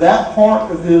 that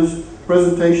part of his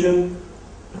presentation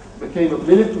became 1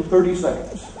 minute and 30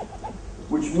 seconds,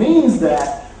 which means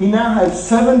that he now has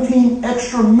 17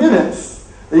 extra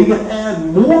minutes that he can add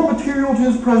more material to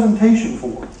his presentation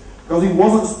for, because he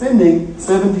wasn't spending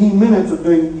 17 minutes of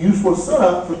doing useless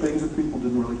setup for things that people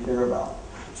didn't really care about.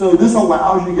 So this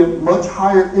allows you to get much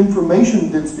higher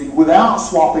information density without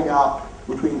swapping out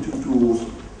between two tools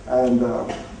and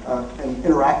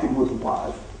interacting with them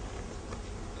live.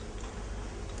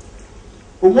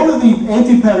 But one of the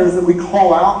anti-patterns that we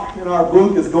call out in our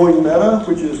book is going meta,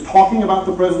 which is talking about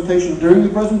the presentation during the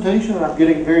presentation, and I'm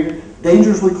getting very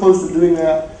dangerously close to doing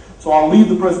that. So I'll leave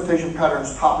the presentation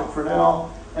patterns topic for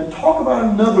now and talk about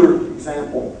another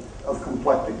example of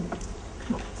complecting.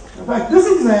 In fact,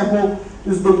 this example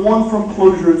is the one from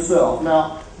Clojure itself.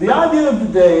 Now, the idea of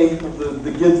today,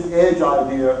 the Gibbs Edge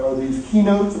idea, are these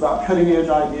keynotes about cutting edge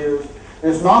ideas.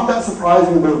 And it's not that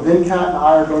surprising that both Venkat and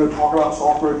I are going to talk about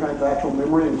software transactional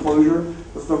memory and closure.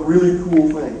 It's a really cool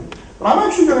thing. But I'm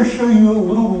actually going to show you a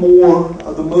little more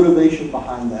of the motivation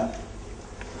behind that.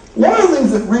 One of the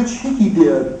things that Rich Hickey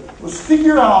did was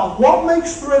figure out what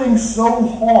makes threading so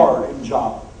hard in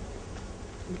Java.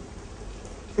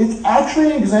 It's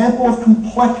actually an example of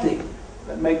complecting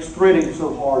that makes threading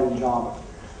so hard in Java.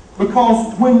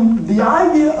 Because when the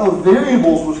idea of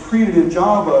variables was created in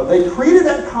Java, they created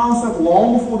that concept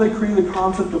long before they created the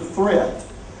concept of threads.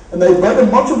 And they made a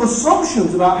bunch of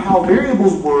assumptions about how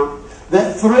variables work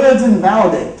that threads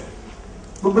invalidate.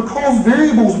 But because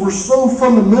variables were so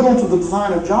fundamental to the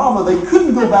design of Java, they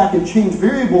couldn't go back and change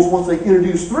variables once they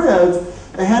introduced threads.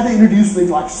 They had to introduce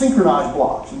things like synchronized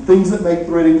blocks and things that make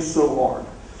threading so hard.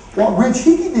 What Rich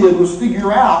Hickey did was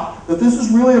figure out that this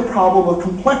is really a problem of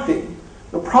complecting.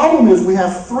 The problem is we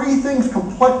have three things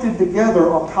complected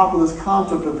together on top of this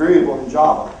concept of variable in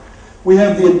Java. We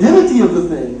have the identity of the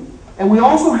thing, and we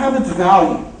also have its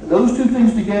value. And those two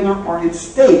things together are its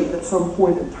state at some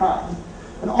point in time.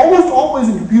 And almost always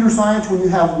in computer science, when you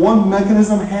have one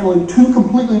mechanism handling two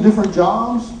completely different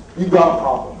jobs, you've got a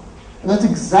problem. And that's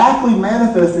exactly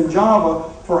manifest in Java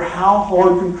for how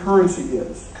hard concurrency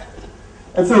is.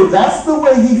 And so that's the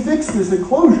way he fixed this in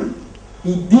Closure.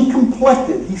 He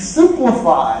decomplected, he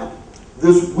simplified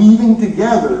this weaving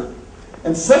together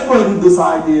and separated this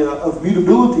idea of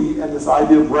mutability and this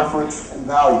idea of reference and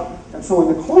value. And so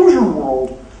in the Closure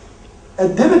world,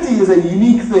 identity is a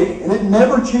unique thing, and it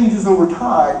never changes over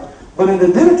time, but an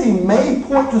identity may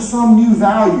point to some new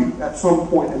value at some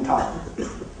point in time.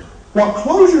 What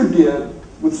Closure did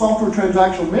with software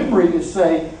transactional memory is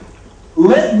say,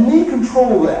 let me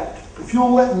control that. If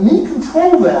you'll let me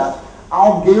control that,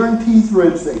 I'll guarantee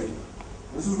thread safety.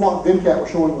 This is what Venkat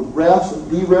was showing with refs and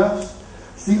derefs.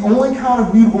 It's the only kind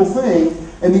of mutable thing,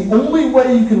 and the only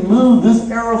way you can move this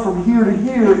arrow from here to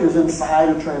here is inside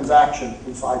a transaction,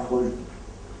 inside Closure.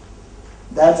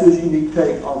 That's his unique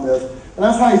take on this. And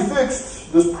that's how he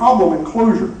fixed this problem in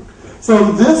Closure.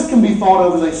 So this can be thought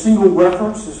of as a single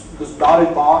reference, this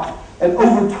dotted box. And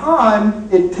over time,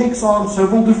 it takes on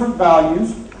several different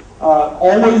values,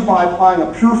 always by applying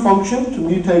a pure function to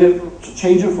mutate it, to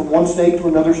change it from one state to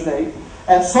another state.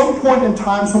 At some point in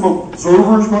time, some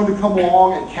observer is going to come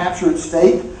along and capture its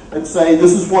state and say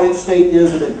this is what its state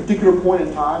is at a particular point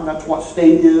in time. That's what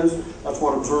state is. That's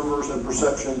what observers and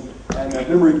perception and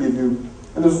memory give you.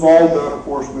 And this is all done, of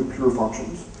course, with pure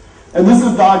functions. And this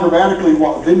is diagrammatically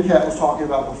what Venkat was talking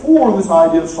about before, this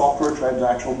idea of software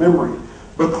transactional memory.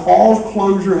 Because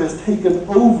Closure has taken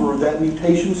over that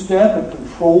mutation step and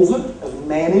controls it as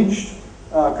managed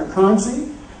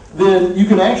concurrency, then you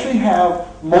can actually have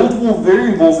multiple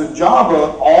variables in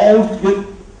Java all get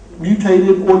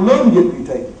mutated or none get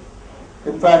mutated.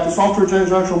 In fact, the software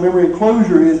transactional memory in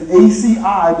Closure is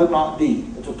ACI but not D.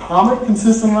 It's atomic,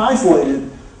 consistent, and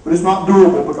isolated, but it's not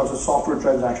durable because it's software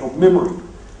transactional memory.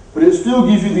 But it still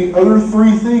gives you the other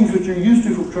three things that you're used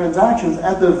to from transactions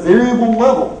at the variable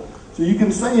level. So you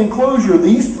can say in Closure,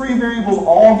 these three variables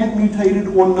all get mutated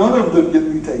or none of them get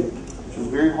mutated, which is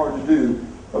very hard to do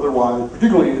otherwise,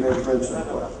 particularly in a thread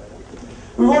sequence.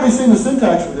 We've already seen the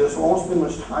syntax for this, so I won't spend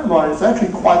much time on it. It's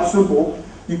actually quite simple.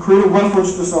 You create a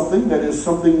reference to something that is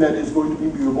going to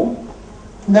be mutable.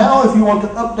 Now, if you want to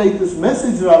update this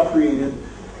message that I've created,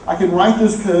 I can write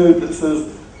this code that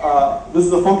says, this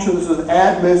is a function that says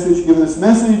add message, give this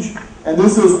message, and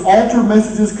this says alter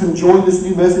messages, can join this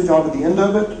new message onto the end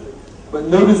of it. But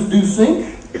notice do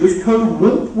sync. This code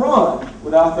won't run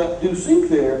without that do sync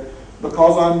there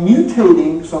because I'm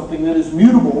mutating something that is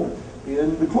mutable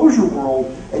in the Closure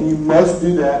world, and you must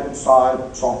do that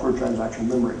inside software transactional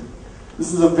memory.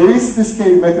 This is a very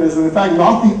sophisticated mechanism. In fact,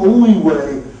 not the only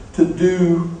way to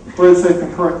do thread-safe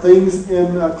concurrent things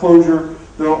in Closure.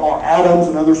 There are atoms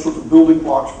and other sorts of building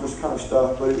blocks for this kind of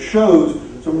stuff, but it shows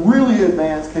some really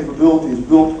advanced capabilities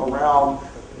built around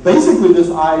basically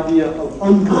this idea of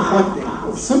uncomplecting,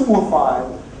 of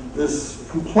simplifying this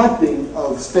complecting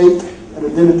of state and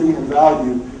identity and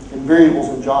value in variables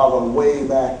in Java way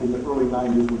back in the early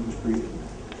 90s when it was created.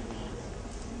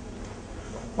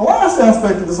 The last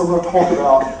aspect of this I'm going to talk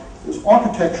about is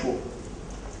architectural.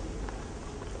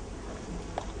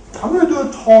 I'm going to do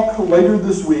a talk later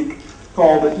this week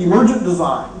called Emergent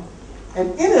Design.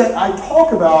 And in it, I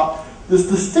talk about this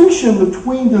distinction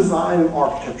between design and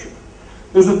architecture.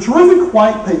 There's a terrific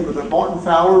white paper that Martin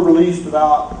Fowler released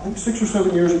about, I think, 6 or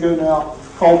 7 years ago now,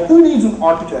 called Who Needs an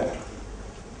Architect?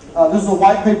 This is a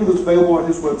white paper that's available on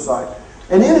his website.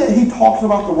 And in it, he talks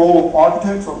about the role of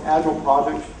architects on agile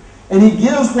projects. And he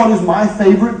gives what is my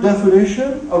favorite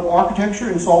definition of architecture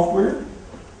in software.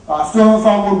 I still haven't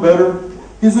found one better.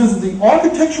 He says that the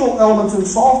architectural elements in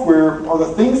software are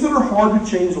the things that are hard to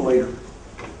change later.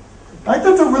 I think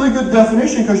that's a really good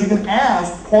definition because you can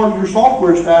ask part of your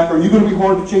software stack, are you going to be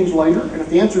hard to change later? And if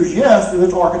the answer is yes, then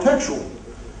it's architectural.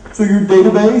 So your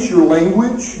database, your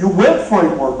language, your web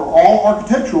framework are all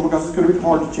architectural because it's going to be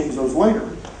hard to change those later.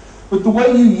 But the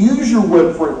way you use your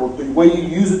web framework, the way you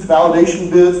use its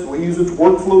validation bits, the way you use its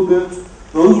workflow bits,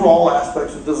 those are all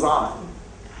aspects of design.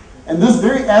 And this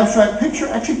very abstract picture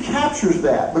actually captures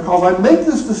that because I make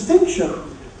this distinction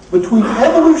between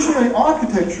evolutionary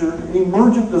architecture and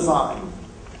emergent design.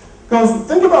 Because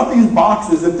think about these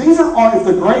boxes. If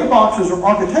the gray boxes are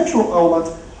architectural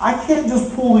elements, I can't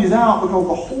just pull these out because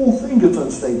the whole thing gets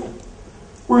unstable.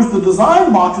 Whereas the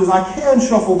design boxes, I can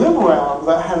shuffle them around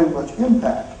without having much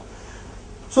impact.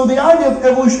 So the idea of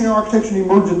evolutionary architecture and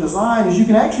emergent design is you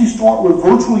can actually start with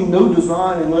virtually no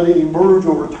design and let it emerge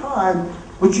over time,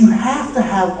 but you have to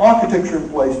have architecture in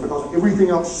place because everything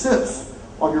else sits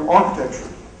on your architecture.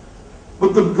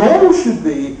 But the goal should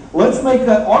be, let's make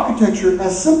that architecture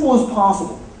as simple as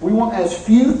possible. We want as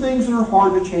few things that are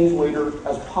hard to change later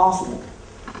as possible.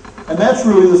 And that's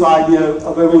really this idea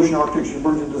of evolutionary architecture and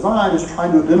emergent design, is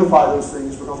trying to identify those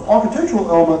things because architectural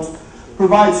elements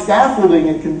provide scaffolding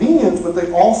and convenience, but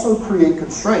they also create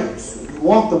constraints. If you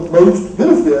want the most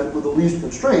benefit with the least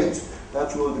constraints,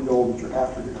 that's really the goal that you're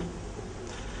after here.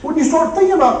 When you start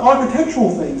thinking about architectural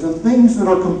things and things that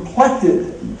are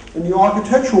complected in the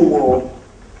architectural world,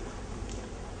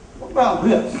 what about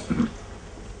this?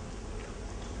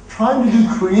 Trying to do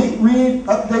create, read,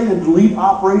 update, and delete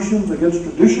operations against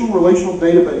traditional relational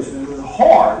databases is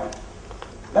hard.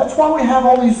 That's why we have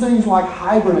all these things like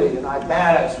Hibernate and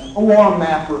Ibatis and OR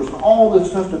mappers and all this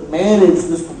stuff to manage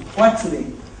this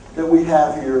complexity that we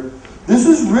have here. This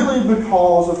is really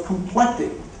because of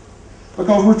complecting.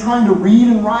 Because we're trying to read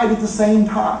and write at the same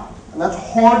time. And that's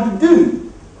hard to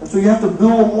do. And so you have to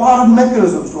build a lot of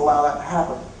mechanisms to allow that to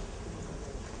happen.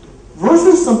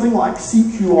 Versus something like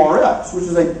CQRS, which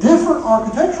is a different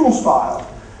architectural style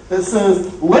that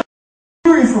says, let's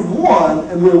query from one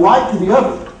and we'll write to the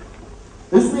other.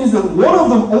 This means that one of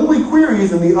them only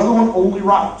queries and the other one only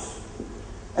writes.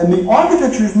 And the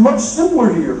architecture is much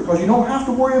simpler here because you don't have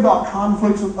to worry about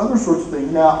conflicts and other sorts of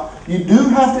things. Now, you do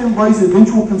have to embrace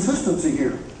eventual consistency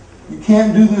here. You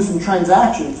can't do this in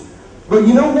transactions. But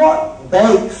you know what?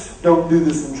 Banks don't do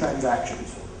this in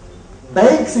transactions.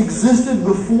 Banks existed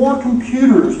before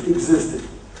computers existed.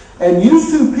 And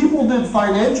used to, people did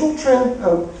financial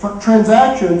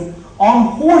transactions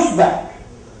on horseback.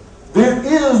 There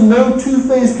is no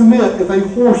two-phase commit if a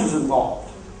horse is involved.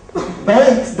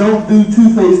 Banks don't do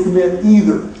two-phase commit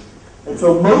either. And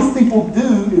so most people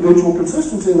do eventual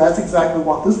consistency, and that's exactly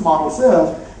what this model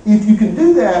says. If you can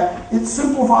do that, it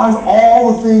simplifies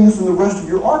all the things in the rest of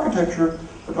your architecture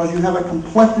because you haven't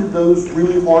complected those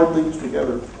really hard things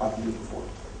together like you did before.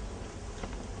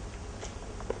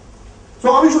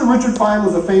 So obviously Richard Feynman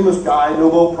was a famous guy,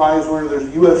 Nobel Prize winner. There's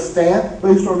a U.S. stamp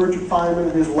based on Richard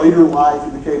Feynman. In his later life,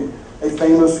 he became a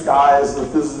famous guy as a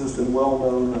physicist and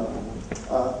well-known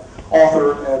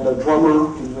author and a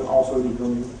drummer. He's also a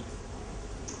drummer.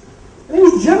 And he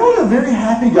was generally a very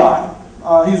happy guy.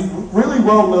 He's really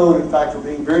well-known, in fact, for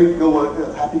being very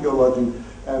happy-go-lucky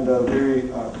and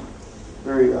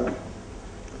very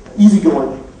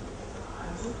easygoing.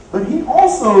 But he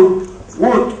also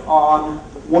worked on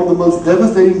one of the most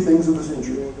devastating things of the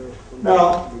century.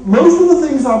 Now, most of the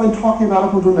things I've been talking about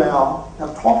up until now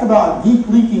have talked about geek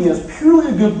leaking as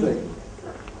purely a good thing.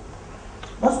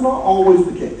 That's not always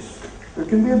the case. There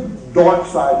can be a dark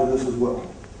side to this as well.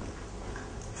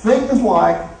 Things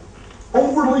like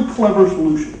overly clever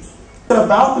solutions. At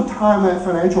about the time that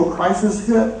financial crisis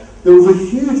hit, there was a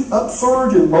huge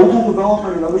upsurge in mobile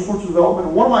development and other sorts of development.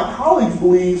 And one of my colleagues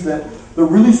believes that the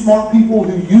really smart people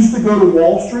who used to go to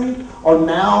Wall Street are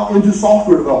now into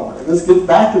software development. And this gets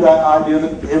back to that idea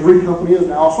that every company is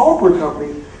now a software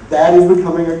company. That is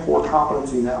becoming a core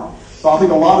competency now. So I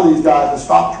think a lot of these guys have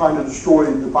stopped trying to destroy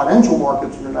the financial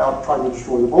markets and are now trying to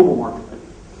destroy the mobile market.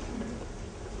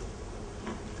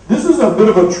 This is a bit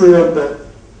of a trend that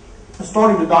is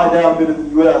starting to die down a bit in the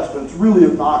U.S., but it's really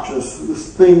obnoxious.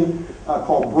 This thing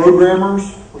called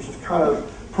programmers, which is kind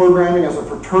of programming as a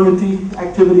fraternity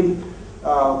activity. A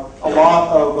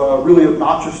lot of really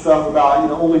obnoxious stuff about,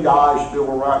 only guys should be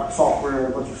able to write software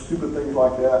and a bunch of stupid things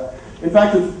like that. In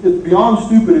fact, it's beyond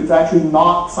stupid. It's actually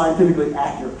not scientifically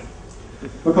accurate.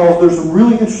 Because there's some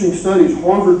really interesting studies.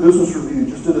 Harvard Business Review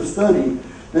just did a study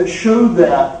that showed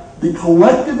that the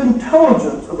collective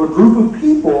intelligence of a group of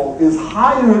people is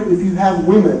higher if you have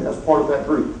women as part of that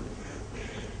group.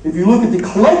 If you look at the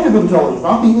collective intelligence,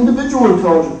 not the individual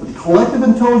intelligence, but the collective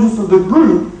intelligence of the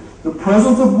group, the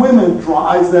presence of women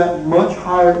drives that much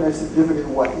higher in a significant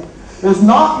way. And it's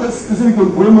not that specifically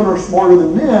women are smarter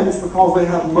than men, it's because they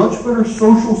have much better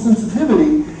social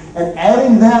sensitivity, and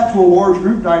adding that to a large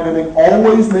group dynamic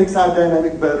always makes that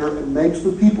dynamic better and makes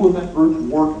the people in that group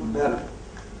work better.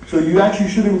 So you actually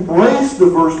should embrace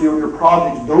diversity on your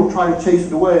projects. Don't try to chase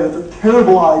it away. That's a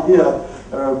terrible idea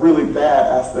and a really bad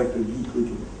aspect of Geek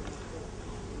Leaking.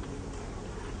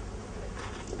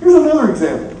 Here's another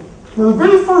example. Now, the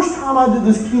very first time I did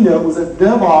this keynote was at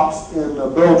DevOps in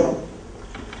Belgium.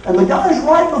 And the guys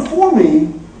right before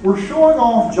me were showing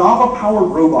off Java-powered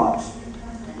robots.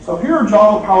 So here are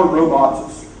Java-powered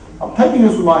robots. I'm taking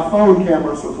this with my phone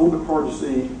camera, so it's a little bit hard to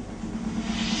see.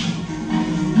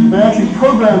 They actually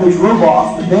program these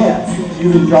robots to dance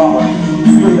using Java. You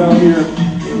see them down here,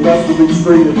 and that's the big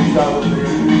screen of these guys over there.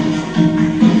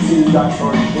 You can see these guys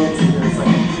starting dancing here in a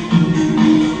second.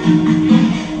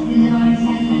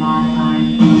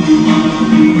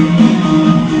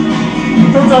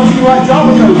 Turns out you can write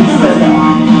Java code to do that now.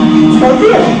 It's kind of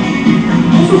good.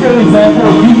 This is an example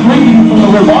of Geek Leaking from the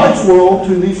robotics world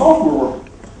to the software world.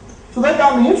 So that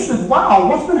got me interested. Wow,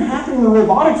 what's been happening in the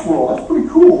robotics world? That's pretty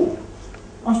cool.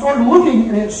 I started looking,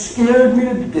 and it scared me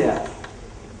to death.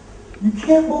 You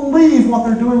can't believe what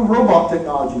they're doing with robot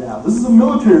technology now. This is a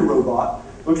military robot.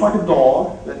 Looks like a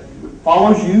dog that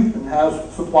follows you and has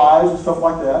supplies and stuff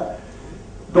like that.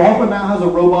 DARPA now has a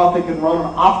robot that can run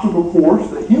an obstacle course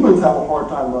that humans have a hard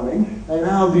time running. They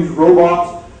now have these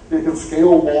robots that can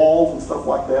scale walls and stuff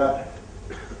like that.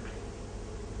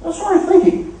 I started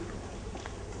thinking.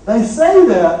 They say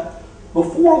that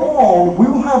before long, we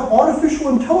will have artificial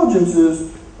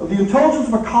intelligences of the intelligence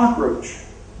of a cockroach.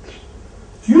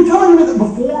 So you're telling me that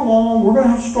before long, we're going to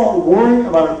have to start worrying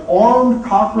about an armed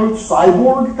cockroach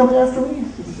cyborg coming after me?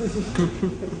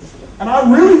 And I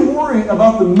really worry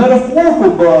about the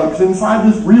metaphorical bugs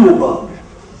inside this real bug.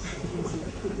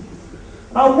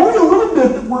 And I worry a little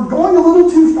bit that we're going a little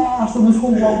too fast on this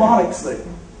whole robotics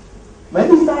thing.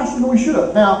 Maybe faster than we should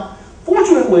have. Now,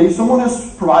 fortunately, someone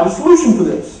has provided a solution for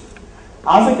this.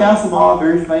 Isaac Asimov, a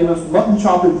very famous mutton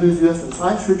chop enthusiast and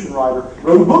science fiction writer,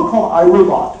 wrote a book called I,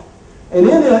 Robot. And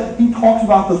in it, he talks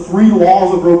about the 3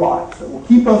 laws of robotics that will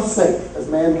keep us safe as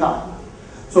mankind.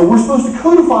 So we're supposed to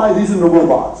codify these into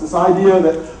robots. This idea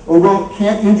that a robot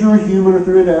can't injure a human or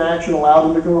through inaction allow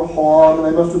them to commit harm, and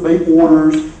they must obey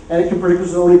orders, and it can predict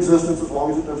its own existence as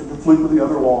long as it doesn't conflict with the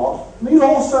other laws. And these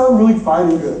all sound really fine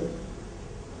and good.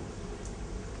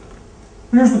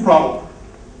 Here's the problem.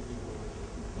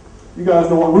 You guys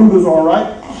know what Roombas are,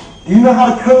 right? Do you know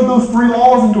how to code those 3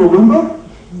 laws into a Roomba?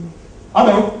 I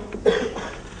don't.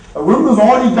 A Roomba's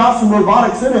already got some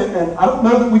robotics in it, and I don't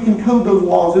know that we can code those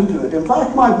laws into it. In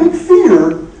fact, my big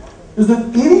fear is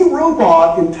that any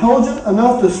robot intelligent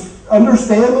enough to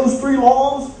understand those 3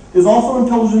 laws is also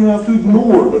intelligent enough to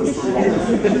ignore those 3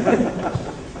 laws.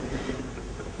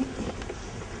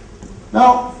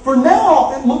 Now, for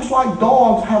now, it looks like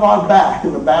dogs have our back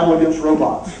in the battle against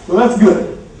robots. So that's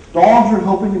good. Dogs are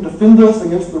helping to defend us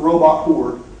against the robot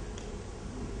horde.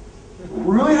 We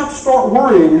really have to start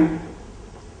worrying.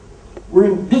 We're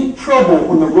in deep trouble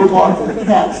when the robots and the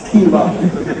cats team up.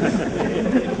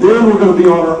 Then we're going to be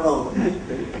on our own.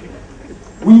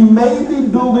 We may be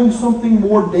building something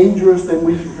more dangerous than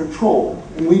we can control.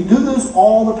 And we do this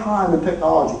all the time in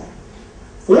technology.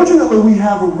 Fortunately, we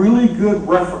have a really good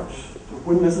reference to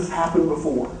when this has happened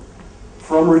before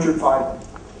from Richard Feynman.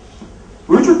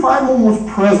 Richard Feynman was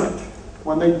present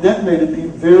when they detonated the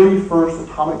very first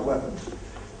atomic weapons.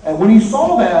 And when he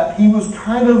saw that, he was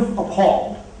kind of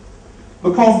appalled.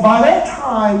 Because by that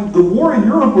time, the war in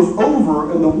Europe was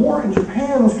over and the war in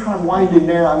Japan was kind of winding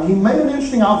down. He made an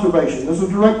interesting observation. This is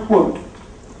a direct quote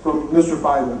from Mr.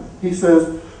 Feynman. He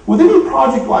says, with any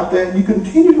project like that, you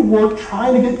continue to work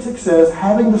trying to get success,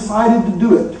 having decided to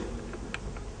do it.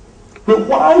 But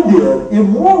what I did,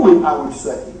 immorally I would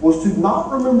say, was to not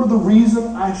remember the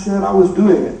reason I said I was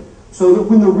doing it. So that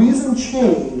when the reason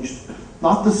changed,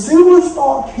 not the simplest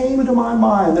thought came into my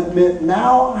mind that meant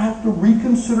now I have to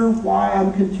reconsider why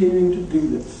I'm continuing to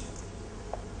do this.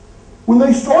 When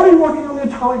they started working on the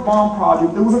atomic bomb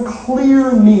project, there was a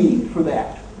clear need for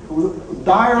that. It was a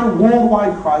dire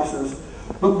worldwide crisis.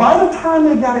 But by the time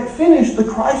they got it finished, the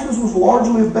crisis was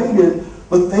largely abated,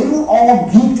 but they were all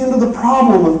geeked into the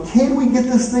problem of, can we get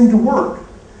this thing to work?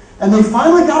 And they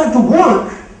finally got it to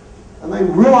work, and they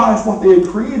realized what they had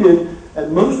created,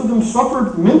 and most of them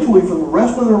suffered mentally for the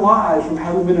rest of their lives from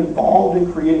having been involved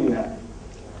in creating that.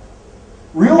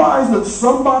 Realize that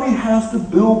somebody has to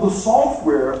build the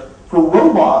software for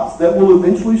robots that will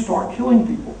eventually start killing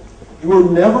people. You are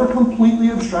never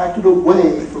completely abstracted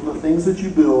away from the things that you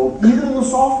build, even in the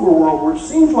software world where it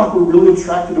seems like we're really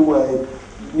abstracted away.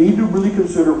 You need to really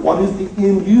consider what is the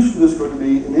end use for this going to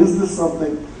be, and is this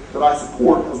something that I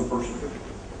support as a person?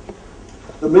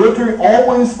 The military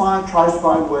always tries to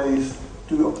find ways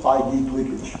to apply geek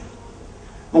leakage.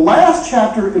 The last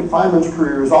chapter in Feynman's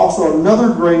career is also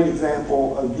another great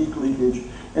example of geek leakage,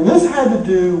 and this had to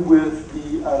do with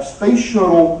the space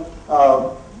shuttle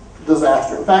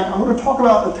disaster. In fact, I'm going to talk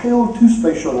about a tale of two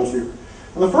space shuttles here.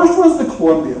 And the first one is the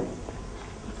Columbia.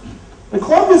 The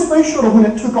Columbia space shuttle, when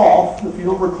it took off, if you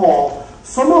don't recall,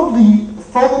 some of the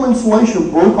foam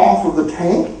insulation broke off of the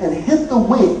tank and hit the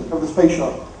wing of the space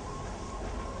shuttle.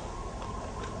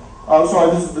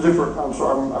 Sorry, this is the different, I'm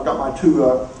sorry, I've got my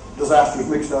two disasters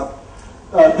mixed up.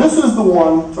 This is the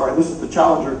one, sorry, this is the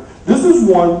Challenger. This is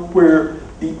one where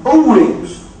the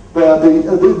O-rings, they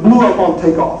blew up on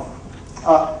takeoff.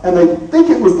 And they think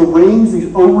it was the rings,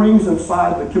 these O-rings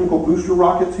inside the chemical booster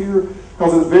rockets here,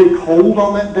 because it was very cold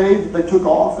on that day that they took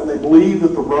off, and they believed that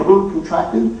the rubber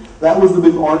contracted. That was the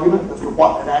big argument as to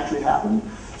what had actually happened.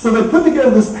 So they put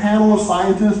together this panel of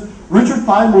scientists. Richard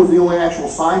Feynman was the only actual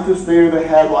scientist there. They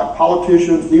had like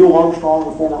politicians, Neal Armstrong,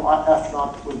 the former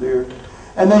astronaut, was there.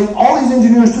 And all these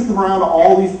engineers took them around to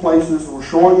all these places and were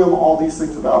showing them all these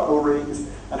things about O-rings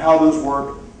and how those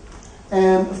work.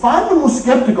 And Feynman was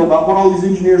skeptical about what all these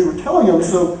engineers were telling him,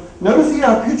 so notice he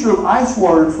had a picture of ice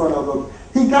water in front of him.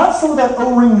 He got some of that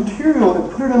O-ring material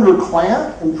and put it under a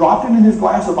clamp and dropped it in his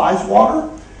glass of ice water.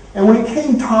 And when it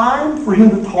came time for him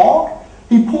to talk,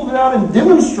 he pulled it out and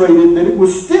demonstrated that it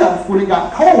was stiff when it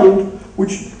got cold,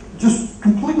 which just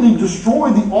completely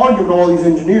destroyed the argument of all these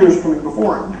engineers coming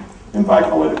before him. In fact,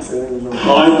 I'll let it say it.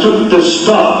 Well, I took the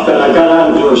stuff that I got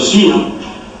out of Hiroshima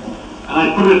and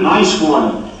I put it in ice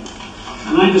water.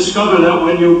 And I discovered that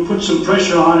when you put some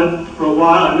pressure on it for a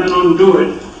while and then undo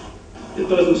it, it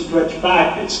doesn't stretch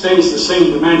back. It stays the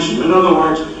same dimension. In other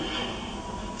words,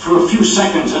 for a few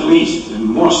seconds at least, and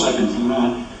more seconds than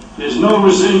that, there's no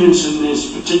resilience in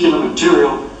this particular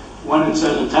material when it's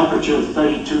at a temperature of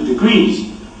 32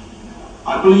 degrees.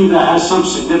 I believe that has some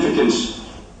significance.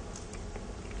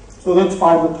 So that's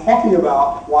Feynman talking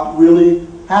about what really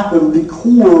happened, the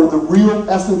core, the real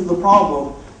essence of the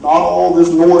problem, not all this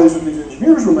noise that these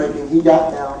engineers were making. He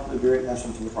got down to the very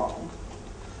essence of the problem.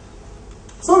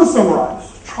 So to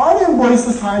summarize, try to embrace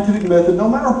the scientific method no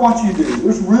matter what you do.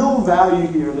 There's real value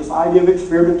here, this idea of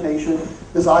experimentation,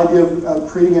 this idea of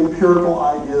creating empirical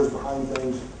ideas behind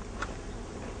things.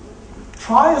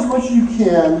 Try as much as you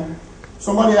can.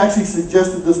 Somebody actually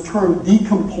suggested this term,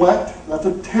 decomplect. That's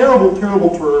a terrible,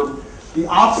 terrible term. The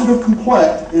opposite of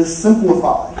complete is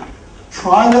simplify.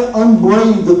 Try to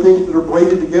unbraid the things that are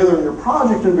braided together in your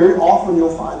project, and very often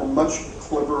you'll find a much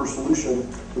cleverer solution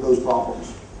to those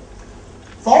problems.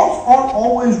 Thoughts aren't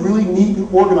always really neat and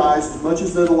organized as much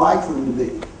as they'd like for them to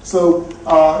be. So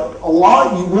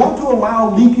you want to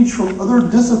allow leakage from other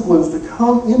disciplines to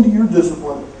come into your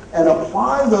discipline and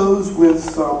apply those with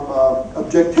some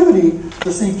objectivity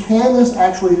to see, can this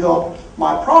actually help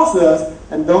my process,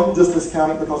 and don't just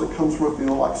discount it because it comes from a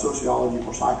field like sociology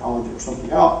or psychology or something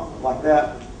else like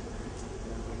that.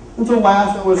 And so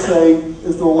last I would say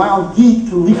is to allow Geek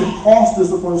to leak across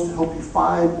disciplines to help you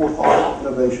find orthogonal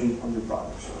innovation on your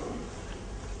products.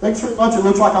 Thanks very much. It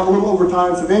looks like I'm a little over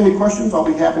time, so if you have any questions, I'll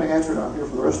be happy to answer it. I'm here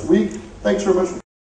for the rest of the week. Thanks very much.